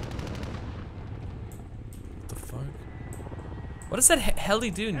the fuck? What is that heli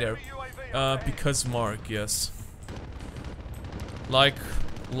doing there? Because Mark, yes. Like,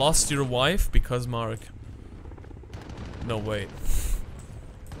 lost your wife because Mark. No, wait.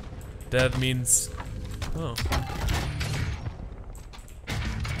 That means. Oh.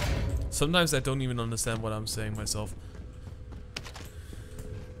 Sometimes I don't even understand what I'm saying myself.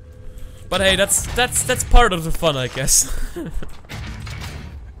 But hey, that's part of the fun, I guess.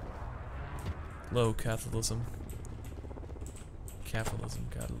 Low capitalism. Capitalism,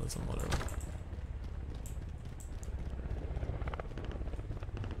 whatever.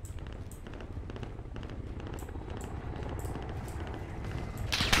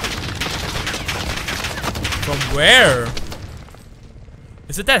 From where?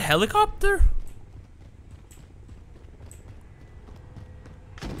 Is it that helicopter?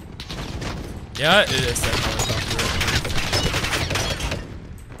 Yeah, it is that helicopter.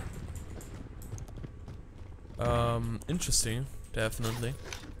 Interesting, definitely.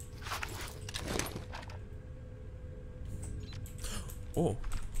 Oh.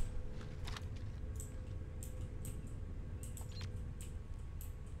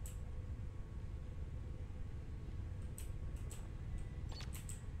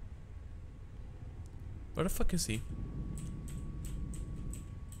 Where the fuck is he?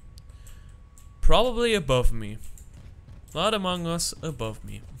 Probably above me. Not among us, above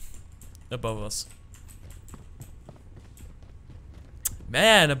me. Above us.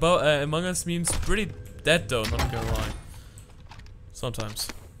 Man, above among us means pretty dead though, not gonna lie. Sometimes.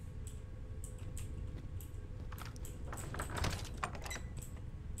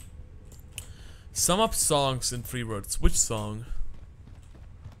 Sum up songs in 3 words. Which song?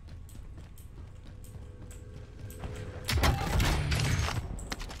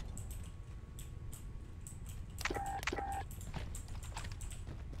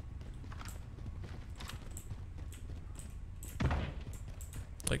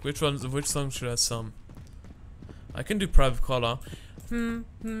 Like which song should I sum? I can do Private Caller.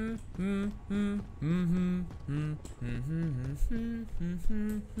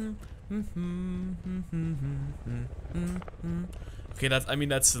 Okay, I mean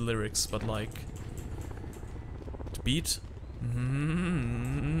that's the lyrics, but like the beat.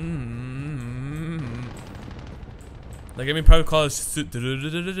 Like I mean Private Caller is I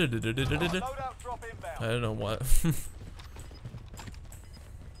don't know what.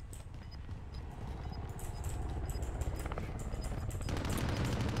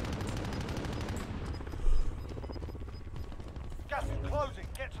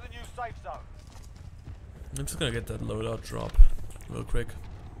 I'm just gonna get that loadout drop real quick.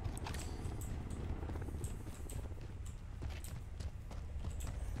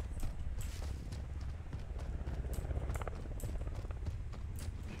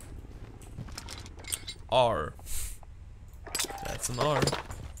 R. That's an R.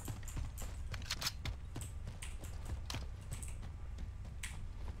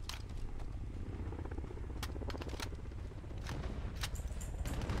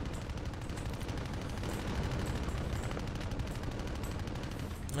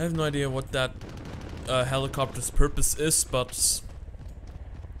 I have no idea what that helicopter's purpose is, but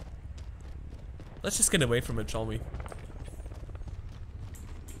let's just get away from it, shall we?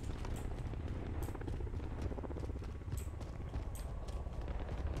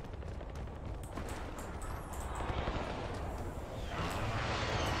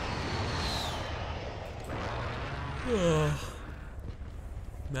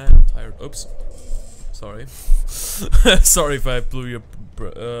 Man, I'm tired. Oops. Sorry. Sorry if I blew your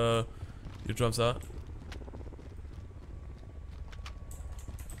drums out.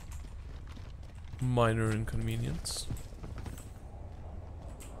 Minor inconvenience.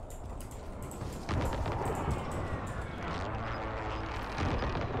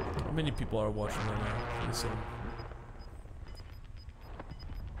 How many people are watching right now? Listen.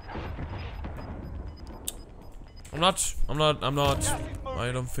 I'm not.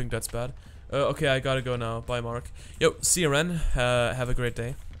 I don't think that's bad. Okay, I gotta go now. Bye, Mark. Yo, see you, Ren. Have a great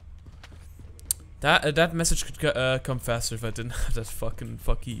day. That message could come faster if I didn't have that fucking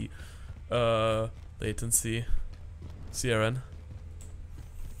fucky latency. See you, Ren.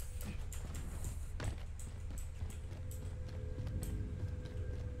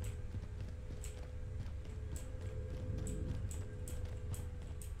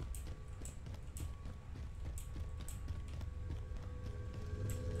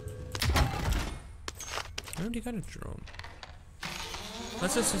 I already got a drone.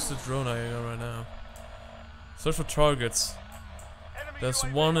 Let's just use the drone I got right now. Search for targets. There's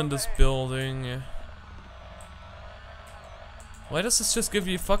one in this building. Why does this just give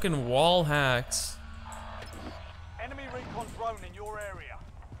you fucking wall hacks? Enemy recon drone in your area.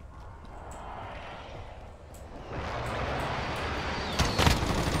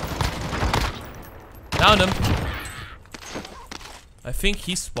 Found him! I think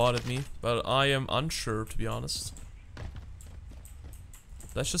he spotted me, but I am unsure, to be honest.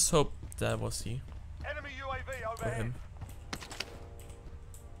 Let's just hope that was he. Enemy UAV Or overhead. him.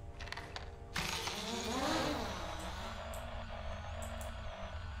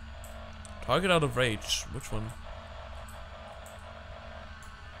 Target out of range. Which one?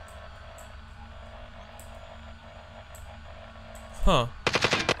 Huh.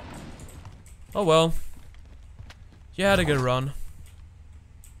 Oh well. You had a good run.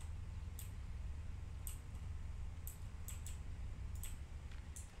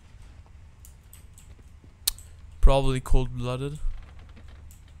 Probably cold-blooded.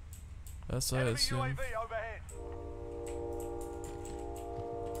 As I assume. UAV overhead.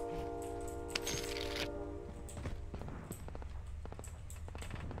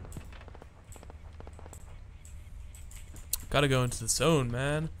 Gotta go into the zone,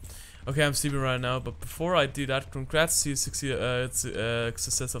 man. Okay, I'm sleeping right now, but before I do that, congrats to you,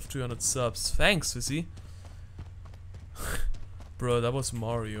 success of 200 subs. Thanks, Vizzy. Bro, that was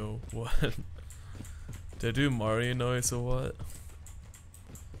Mario. What? Did I do Mario noise or what?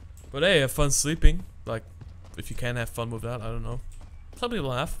 But hey, have fun sleeping. Like, if you can have fun with that, I don't know. Some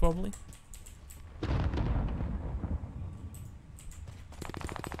people have, probably.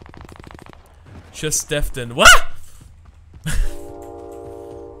 Just stepped in. What?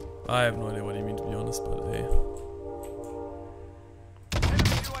 I have no idea what you mean, to be honest, but hey.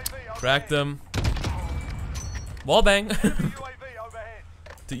 Crack them. Wallbang.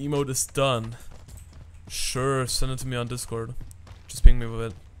 The emote is done. Sure, send it to me on Discord. Just ping me with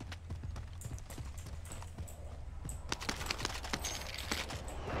it.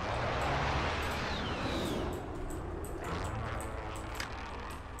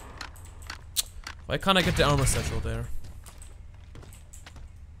 Why can't I get the armor satchel there?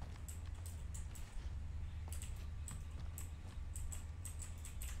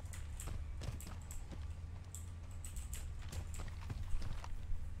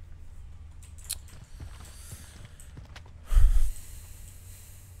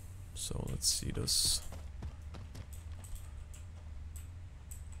 So let's see this.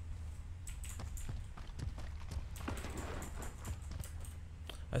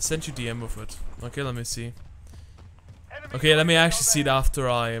 I sent you DM with it. Okay, let me see. Okay, let me actually see it after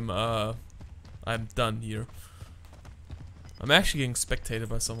I'm done here. I'm actually getting spectated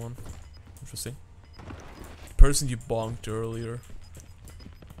by someone. Interesting. The person you bonked earlier.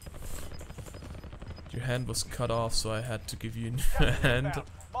 Your hand was cut off, so I had to give you a new hand.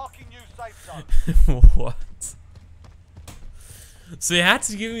 Marking new safe zone. What? So you had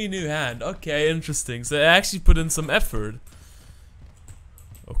to give me a new hand. Okay, interesting. So I actually put in some effort.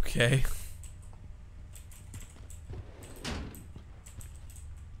 Okay.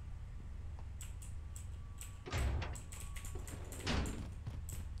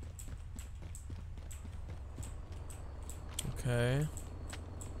 Okay.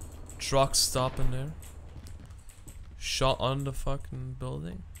 Truck stopping there. Shot on the fucking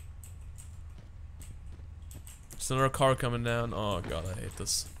building. There's another car coming down. Oh god, I hate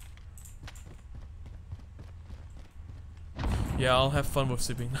this. Yeah, I'll have fun with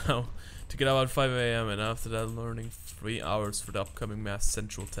sleeping now. To get out at 5 AM and after that learning 3 hours for the upcoming Math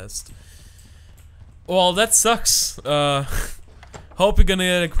Central test. Well, that sucks. Hope you're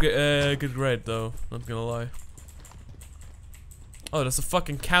gonna get a good grade though, not gonna lie. Oh, there's a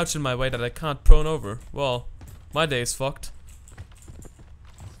fucking couch in my way that I can't prone over. Well, my day is fucked.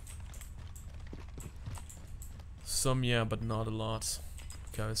 Some, yeah, but not a lot.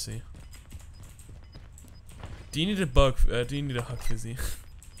 Okay, I see. Do you need a bug? Do you need a hug, Fizzy?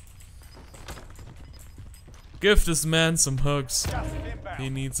 Give this man some hugs. He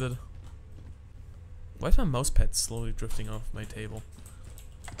needs it. Why is my mouse pad slowly drifting off my table?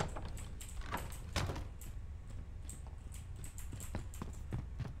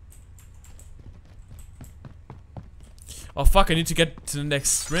 Oh fuck, I need to get to the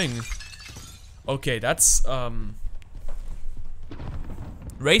next ring. Okay, that's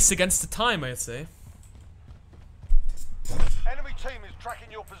race against the time, I'd say. Enemy team is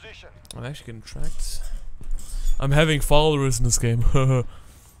tracking your position. I'm actually getting tracked. I'm having followers in this game. Enemy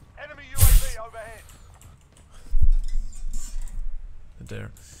UAV overhead.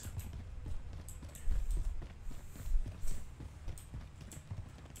 There.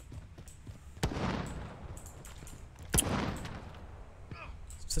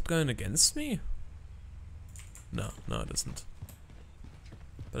 Is that going against me? No, no it isn't.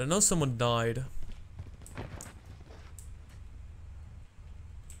 But I know someone died.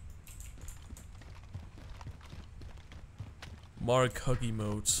 Mark Huggy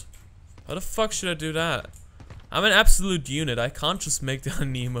emote. How the fuck should I do that? I'm an absolute unit. I can't just make the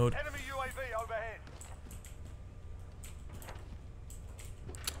honey emote. Enemy UAV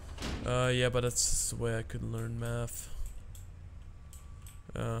overhead. Yeah, but that's just the way I could learn math.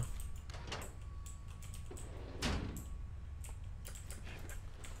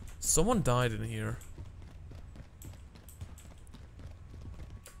 Someone died in here.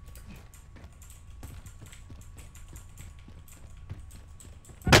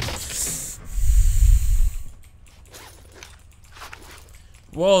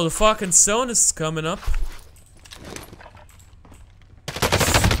 Whoa, the fucking Sony is coming up.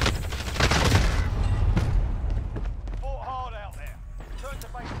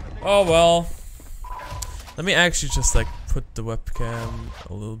 Oh well. Let me actually just like put the webcam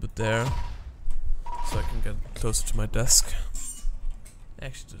a little bit there so I can get closer to my desk. I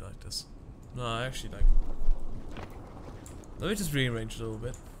actually do like this. No, I actually like. Let me just rearrange it a little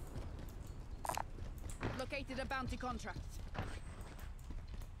bit. Located a bounty contract.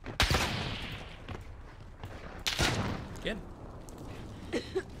 Good. Good.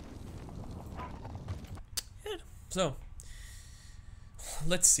 So,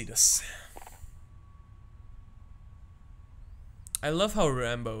 let's see this. I love how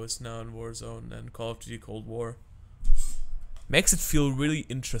Rambo is now in Warzone and Call of Duty Cold War. Makes it feel really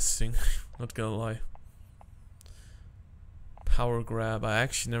interesting, not gonna lie. Power grab, I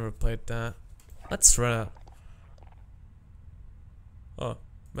actually never played that. Let's try that. Oh,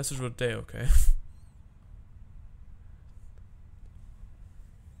 message of the day, okay.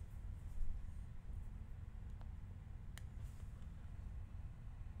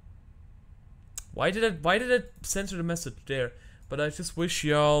 Why did it censor the message there? But I just wish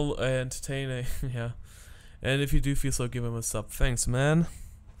y'all entertaining, yeah. And if you do feel so, give him a sub. Thanks, man.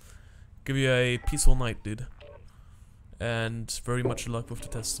 Give you a peaceful night, dude. And very much luck with the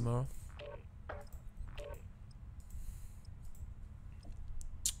test tomorrow.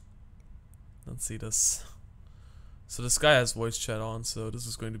 Let's see this. So this guy has voice chat on, so this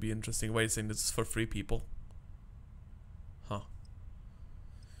is going to be interesting. Wait a second, this is for 3 people. Huh.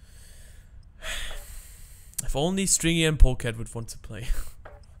 If only Stringy and Polecat would want to play.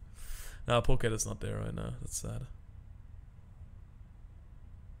 Nah, Polecat is not there right now. That's sad.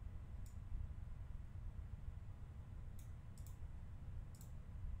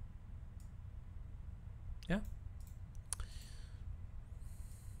 Yeah.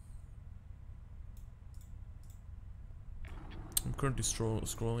 I'm currently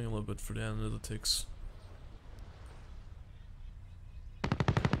scrolling a little bit for the analytics.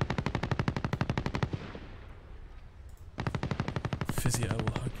 Fizzy, I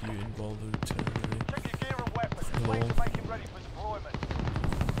will hug you involuntarily. Check your gear and weapons. Hello. Wait to make him ready for deployment.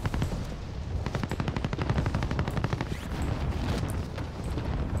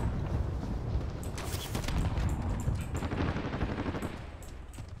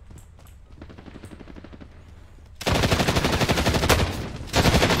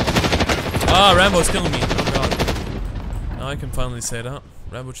 Ah, Rambo's killing me. Oh god. Now I can finally say that.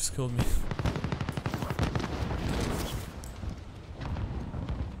 Rambo just killed me.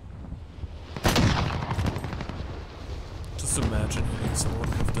 Just imagine hitting someone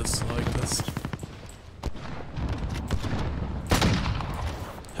with this like this.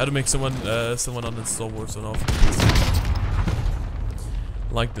 How to make someone uninstall Warzone off.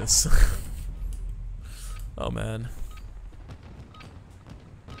 Like this. Oh man.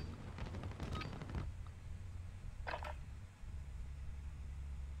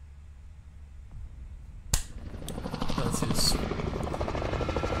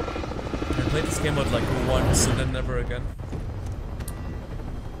 I played this game out like once and then never again.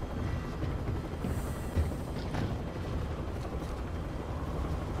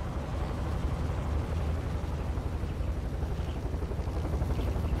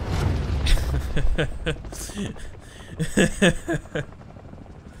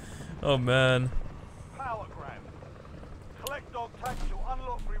 Oh man. Power grab. Collect dog tags to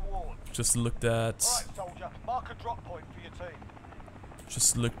unlock reward. Just looked at. Alright, soldier. Mark a drop point for your team.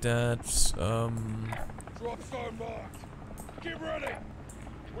 Just looked at. Drop zone marked. Get ready.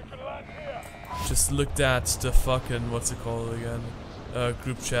 We can land here. Just looked at the fucking, what's it called again?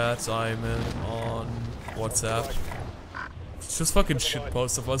 Group chats I'm in on WhatsApp. It's just fucking shit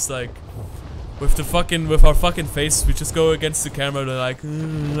posts of us like with our fucking faces. We just go against the camera and like,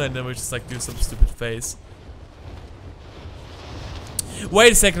 and then we just like do some stupid face.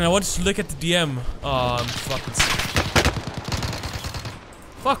 Wait a second, I wanted to look at the DM. Oh, I'm fucking.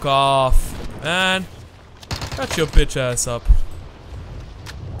 Fuck off, man. Shut your bitch ass up.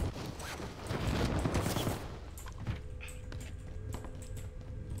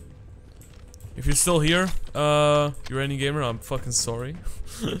 If you're still here, you're any gamer, I'm fucking sorry.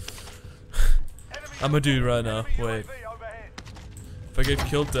 I'm a dude right now. Wait. If I get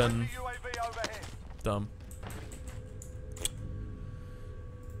killed, then dumb.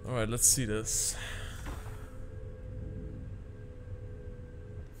 Alright, let's see this.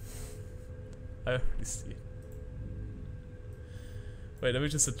 I already see. Wait, let me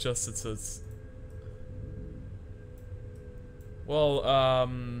just adjust it so it's. Well,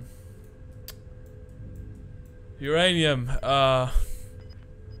 uranium,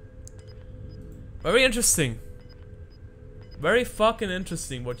 very interesting. Very fucking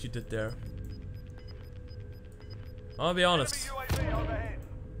interesting what you did there. I'll be honest.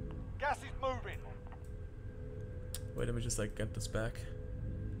 Gas is moving. Wait, let me just like get this back.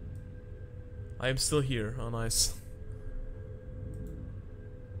 I am still here. Oh, nice.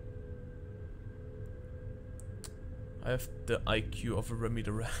 I have the IQ of a Remy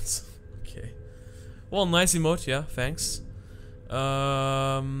the Rat. Okay. Well, nice emote, yeah, thanks.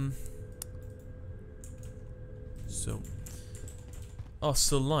 So. Oh,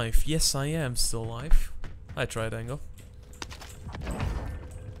 still live. Yes, I am still live. Hi, Triangle.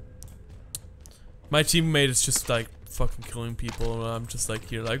 My teammate is just like fucking killing people, and I'm just like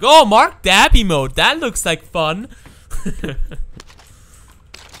here, like, oh, Mark Dab emote. That looks like fun. What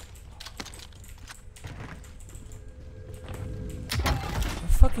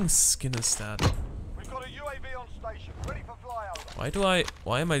fucking skin is that? We've got a UAV on station, ready for flyover.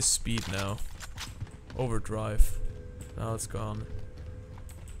 Why am I speed now? Overdrive. Now it's gone.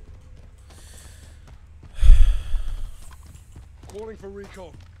 Calling for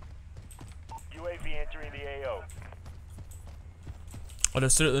recon. UAV entering the AO. Oh,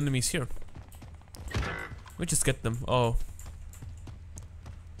 there's still enemies here. Let me just get them. Oh.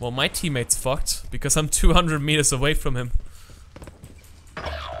 Well, my teammate's fucked because I'm 200 meters away from him.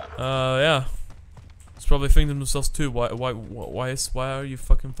 Yeah. He's probably thinking to themselves too. Why are you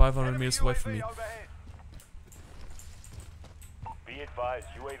fucking 500 meters away from me? Be advised,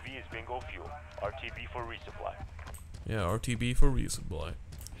 UAV is bingo fuel. RTB for resupply. Yeah, RTB for resupply.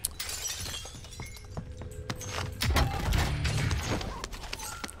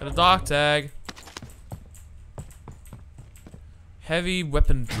 Got a dog tag. Heavy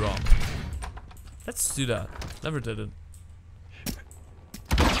weapon drop. Let's do that. Never did it.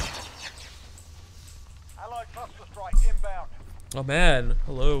 Allied cluster strike inbound. Oh man,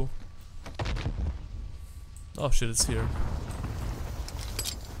 hello. Oh shit, it's here.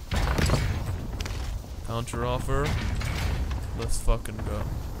 Counter offer. Let's fucking go.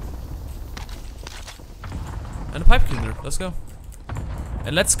 And a pipe cleaner. Let's go.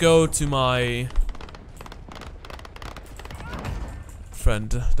 And let's go to my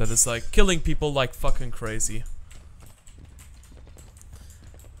friend that is like killing people like fucking crazy.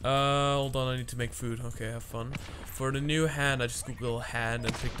 Hold on, I need to make food. Okay, have fun. For the new hand, I just Google hand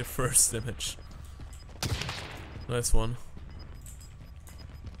and pick the first image. Nice one.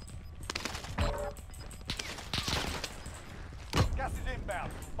 Gas is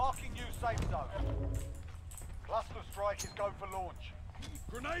inbound. Marking new safe zone. Cluster strike is go for launch.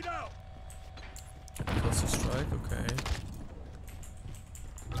 Grenade out. Cluster strike, okay.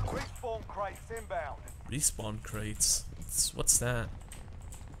 Respawn crates inbound. Respawn crates. What's that?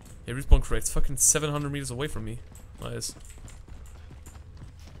 Yeah, respawn crates. Fucking 700 meters away from me. Nice.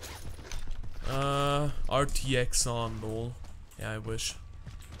 RTX on, lol. Yeah, I wish.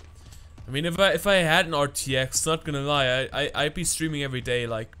 I mean, if I had an RTX, not gonna lie, I'd be streaming every day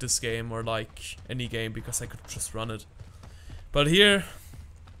like this game or like any game because I could just run it. But here,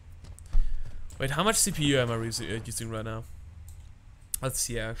 wait, how much CPU am I using right now? Let's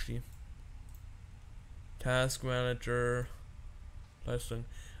see actually. Task manager.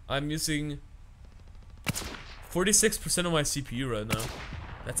 I'm using 46% of my CPU right now.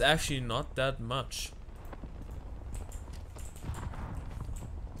 That's actually not that much.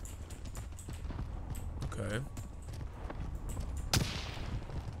 Okay.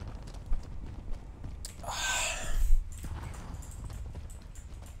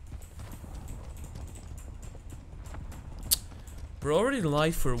 We're already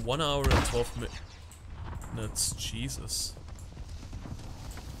live for 1 hour and 12 minutes. Jesus.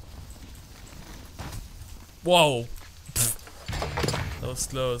 Whoa. That was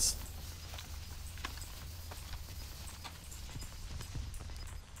close.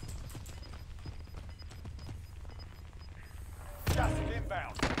 Gas is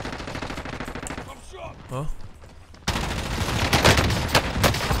inbound. I'm shot. Huh?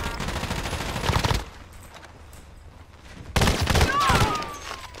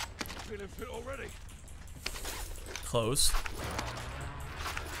 Feeling fit already. Close.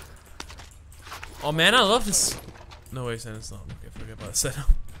 Oh man, I love this. No way, it's not. Okay, forget about the setup.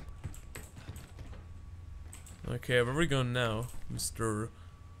 Okay, where are we going now, Mr.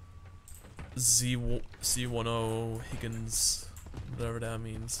 Z10 Higgins, whatever that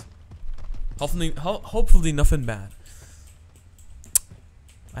means. Hopefully nothing bad.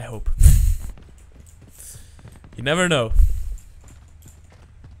 I hope. You never know.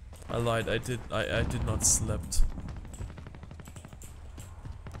 I lied. I did not slept.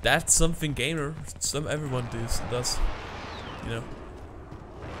 That's something gamer. Everyone does. You know.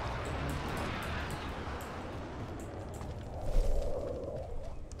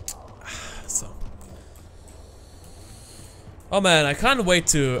 So. Oh man, I can't wait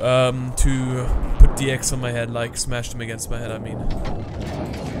to put DX on my head, like smash them against my head. I mean,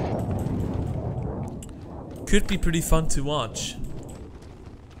 could be pretty fun to watch.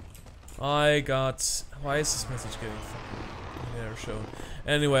 Why is this message getting fucking there shown?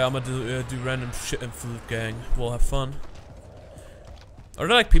 Anyway, I'm gonna do random shit in Flute Gang. We'll have fun. Are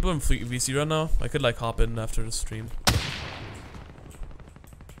there like people in Fleet VC right now? I could like hop in after the stream.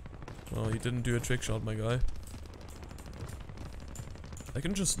 Well, you didn't do a trick shot, my guy. I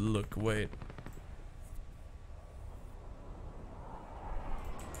can just look. Wait.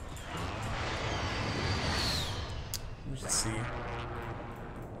 Let me see.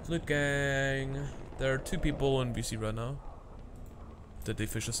 Flute Gang. There are 2 people in VC right now. Did they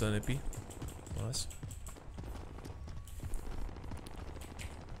fish us an EP? Nice.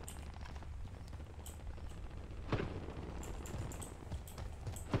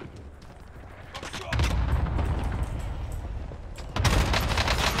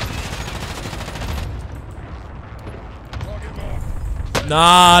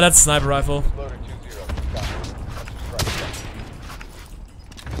 Nah, that's sniper rifle.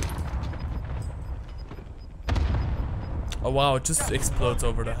 Oh wow, it just explodes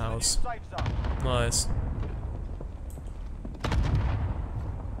over the house. Nice.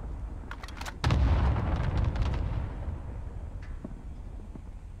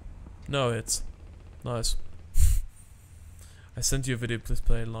 No hits. Nice. I sent you a video, please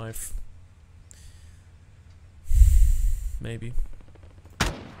play it live. Maybe.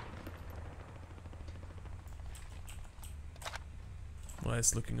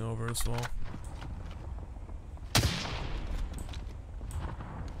 Nice looking over as well.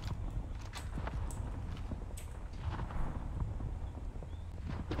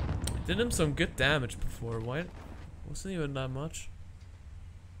 Did him some good damage before. Why? Wasn't even that much.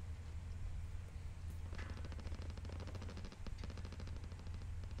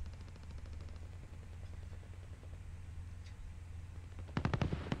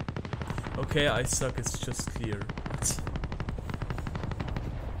 Okay, I suck. It's just clear.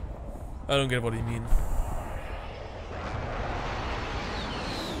 I don't get what you mean.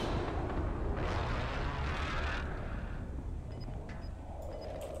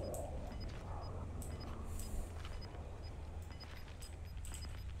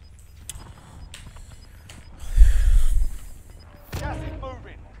 Gas is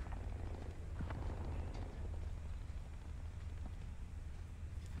moving.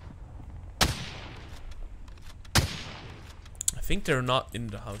 I think they're not in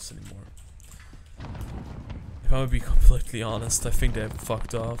the house anymore. If I'm gonna be completely honest, I think they've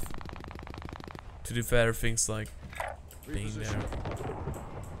fucked off to do better things like being there.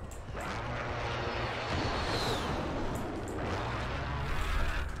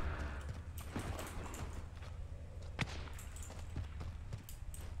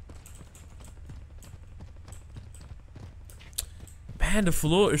 Man, the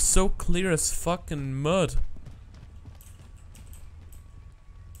floor is so clear as fucking mud.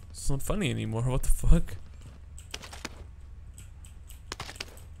 It's not funny anymore, what the fuck?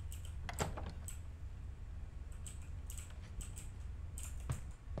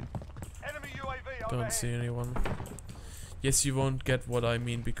 UAV Don't overhead. see anyone. Yes, you won't get what I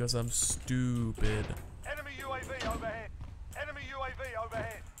mean because I'm stupid. Enemy UAV overhead. Enemy UAV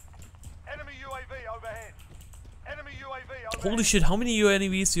overhead. Enemy UAV overhead. Enemy UAV overhead. Holy shit, how many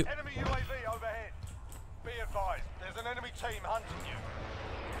UAVs you... Enemy UAV overhead. Be advised, there's an enemy team hunting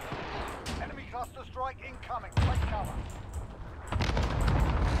you. Enemy cluster strike incoming. Take cover.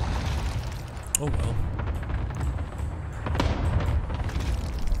 Oh well.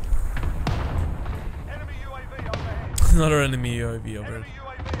 Enemy UAV overhead. Another enemy UAV over. Enemy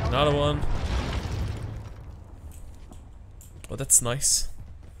UAV overhead. Another one. Oh, that's nice.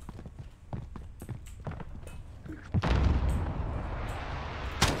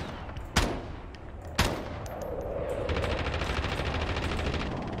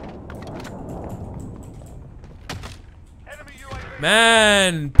 Enemy UAV.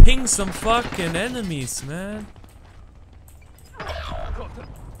 Man, ping some fucking enemies, man.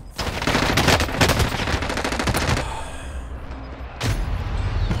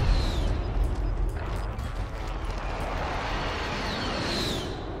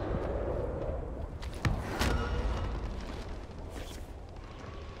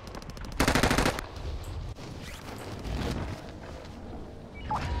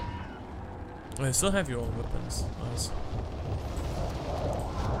 I still have your own weapons. Nice.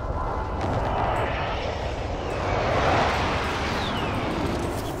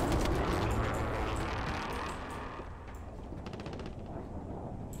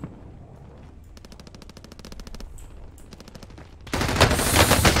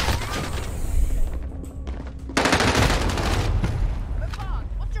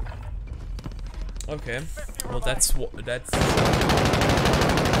 Okay. Well, that's what that's.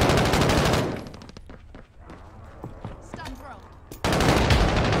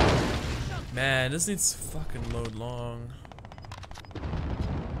 Man, this needs to fucking load long.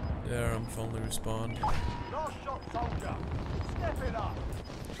 There, I'm finally respawned. Last shot, soldier. Step it up.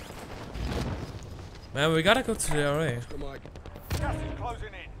 Man, we gotta go to the RA. Gas is closing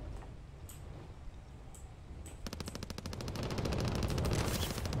in.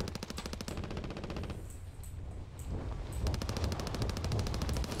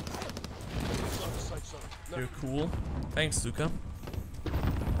 You're cool. Thanks, Luca.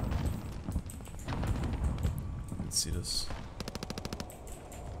 Let's see this.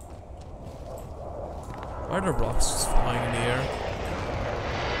 Why are the rocks just flying in the air?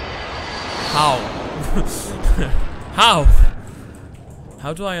 How? How?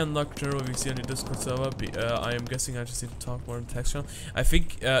 How do I unlock general VC on your Discord server? I am guessing I just need to talk more in text channel. I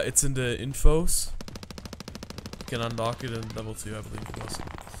think it's in the infos. You can unlock it in level 2, I believe it was.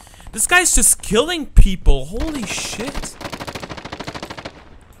 This guy's just killing people. Holy shit.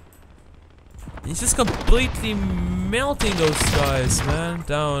 He's just completely melting those guys, man.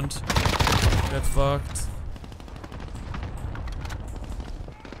 Don't get fucked.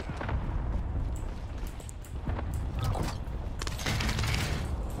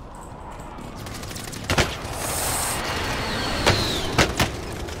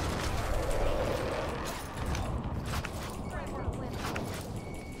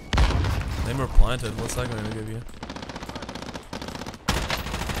 They were planted. What's that going to give you?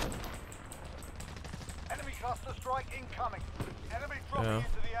 Enemy cluster strike incoming. Enemy dropping Yeah.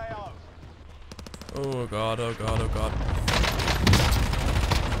 into the AO. Oh god, oh god, oh god.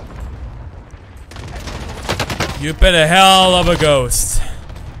 You've been a hell of a ghost.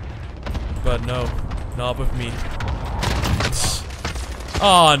 But no, not with me.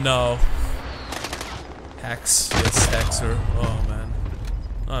 Oh no. Hex, yes, Hexer. Oh man.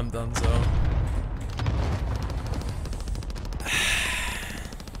 I'm done so.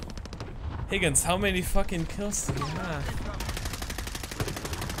 Higgins, how many fucking kills do you have?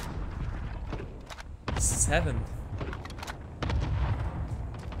 7.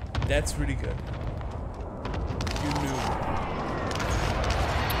 That's really good. You knew.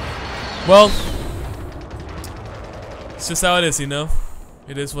 Well, it's just how it is, you know?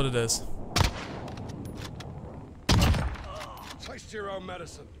 It is what it is. Taste your own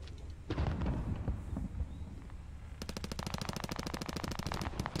medicine.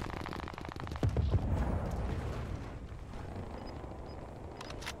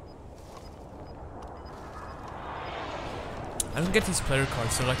 I don't get these player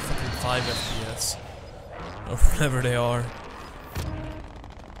cards, they're like fucking 5 FPS. Or whatever they are.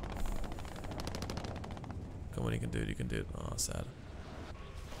 Come on, you can do it, you can do it. Oh, sad.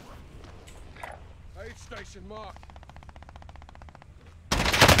 Aid station mark.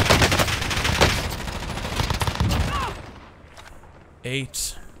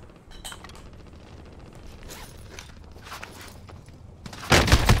 Eight.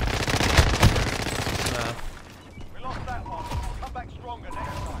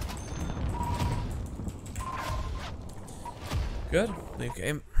 Good. New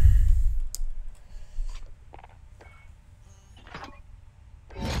game.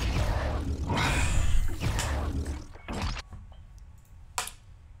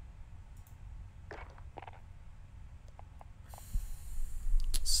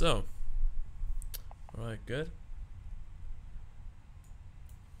 So, alright, good.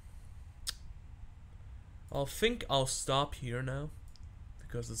 I think I'll stop here now,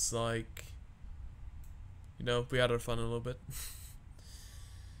 because it's like, you know, we had our fun a little bit.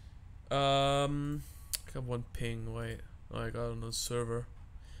 I got one ping, wait, oh, I got on the server.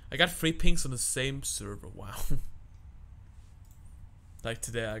 I got 3 pings on the same server, wow. Like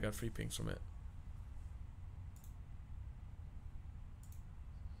today I got 3 pings from it.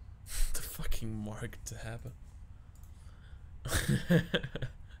 The fucking Mark to happen.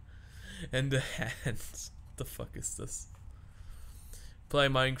 And the hands. What the fuck is this? Play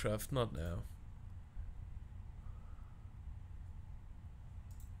Minecraft, not now.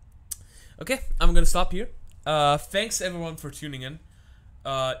 Okay, I'm gonna stop here. Thanks everyone for tuning in.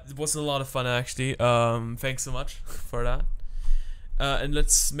 It was a lot of fun actually. Thanks so much for that. And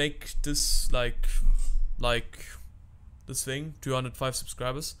let's make this like this thing 205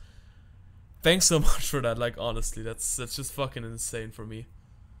 subscribers. Thanks so much for that. Like honestly, that's just fucking insane for me.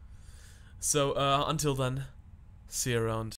 So until then, see you around.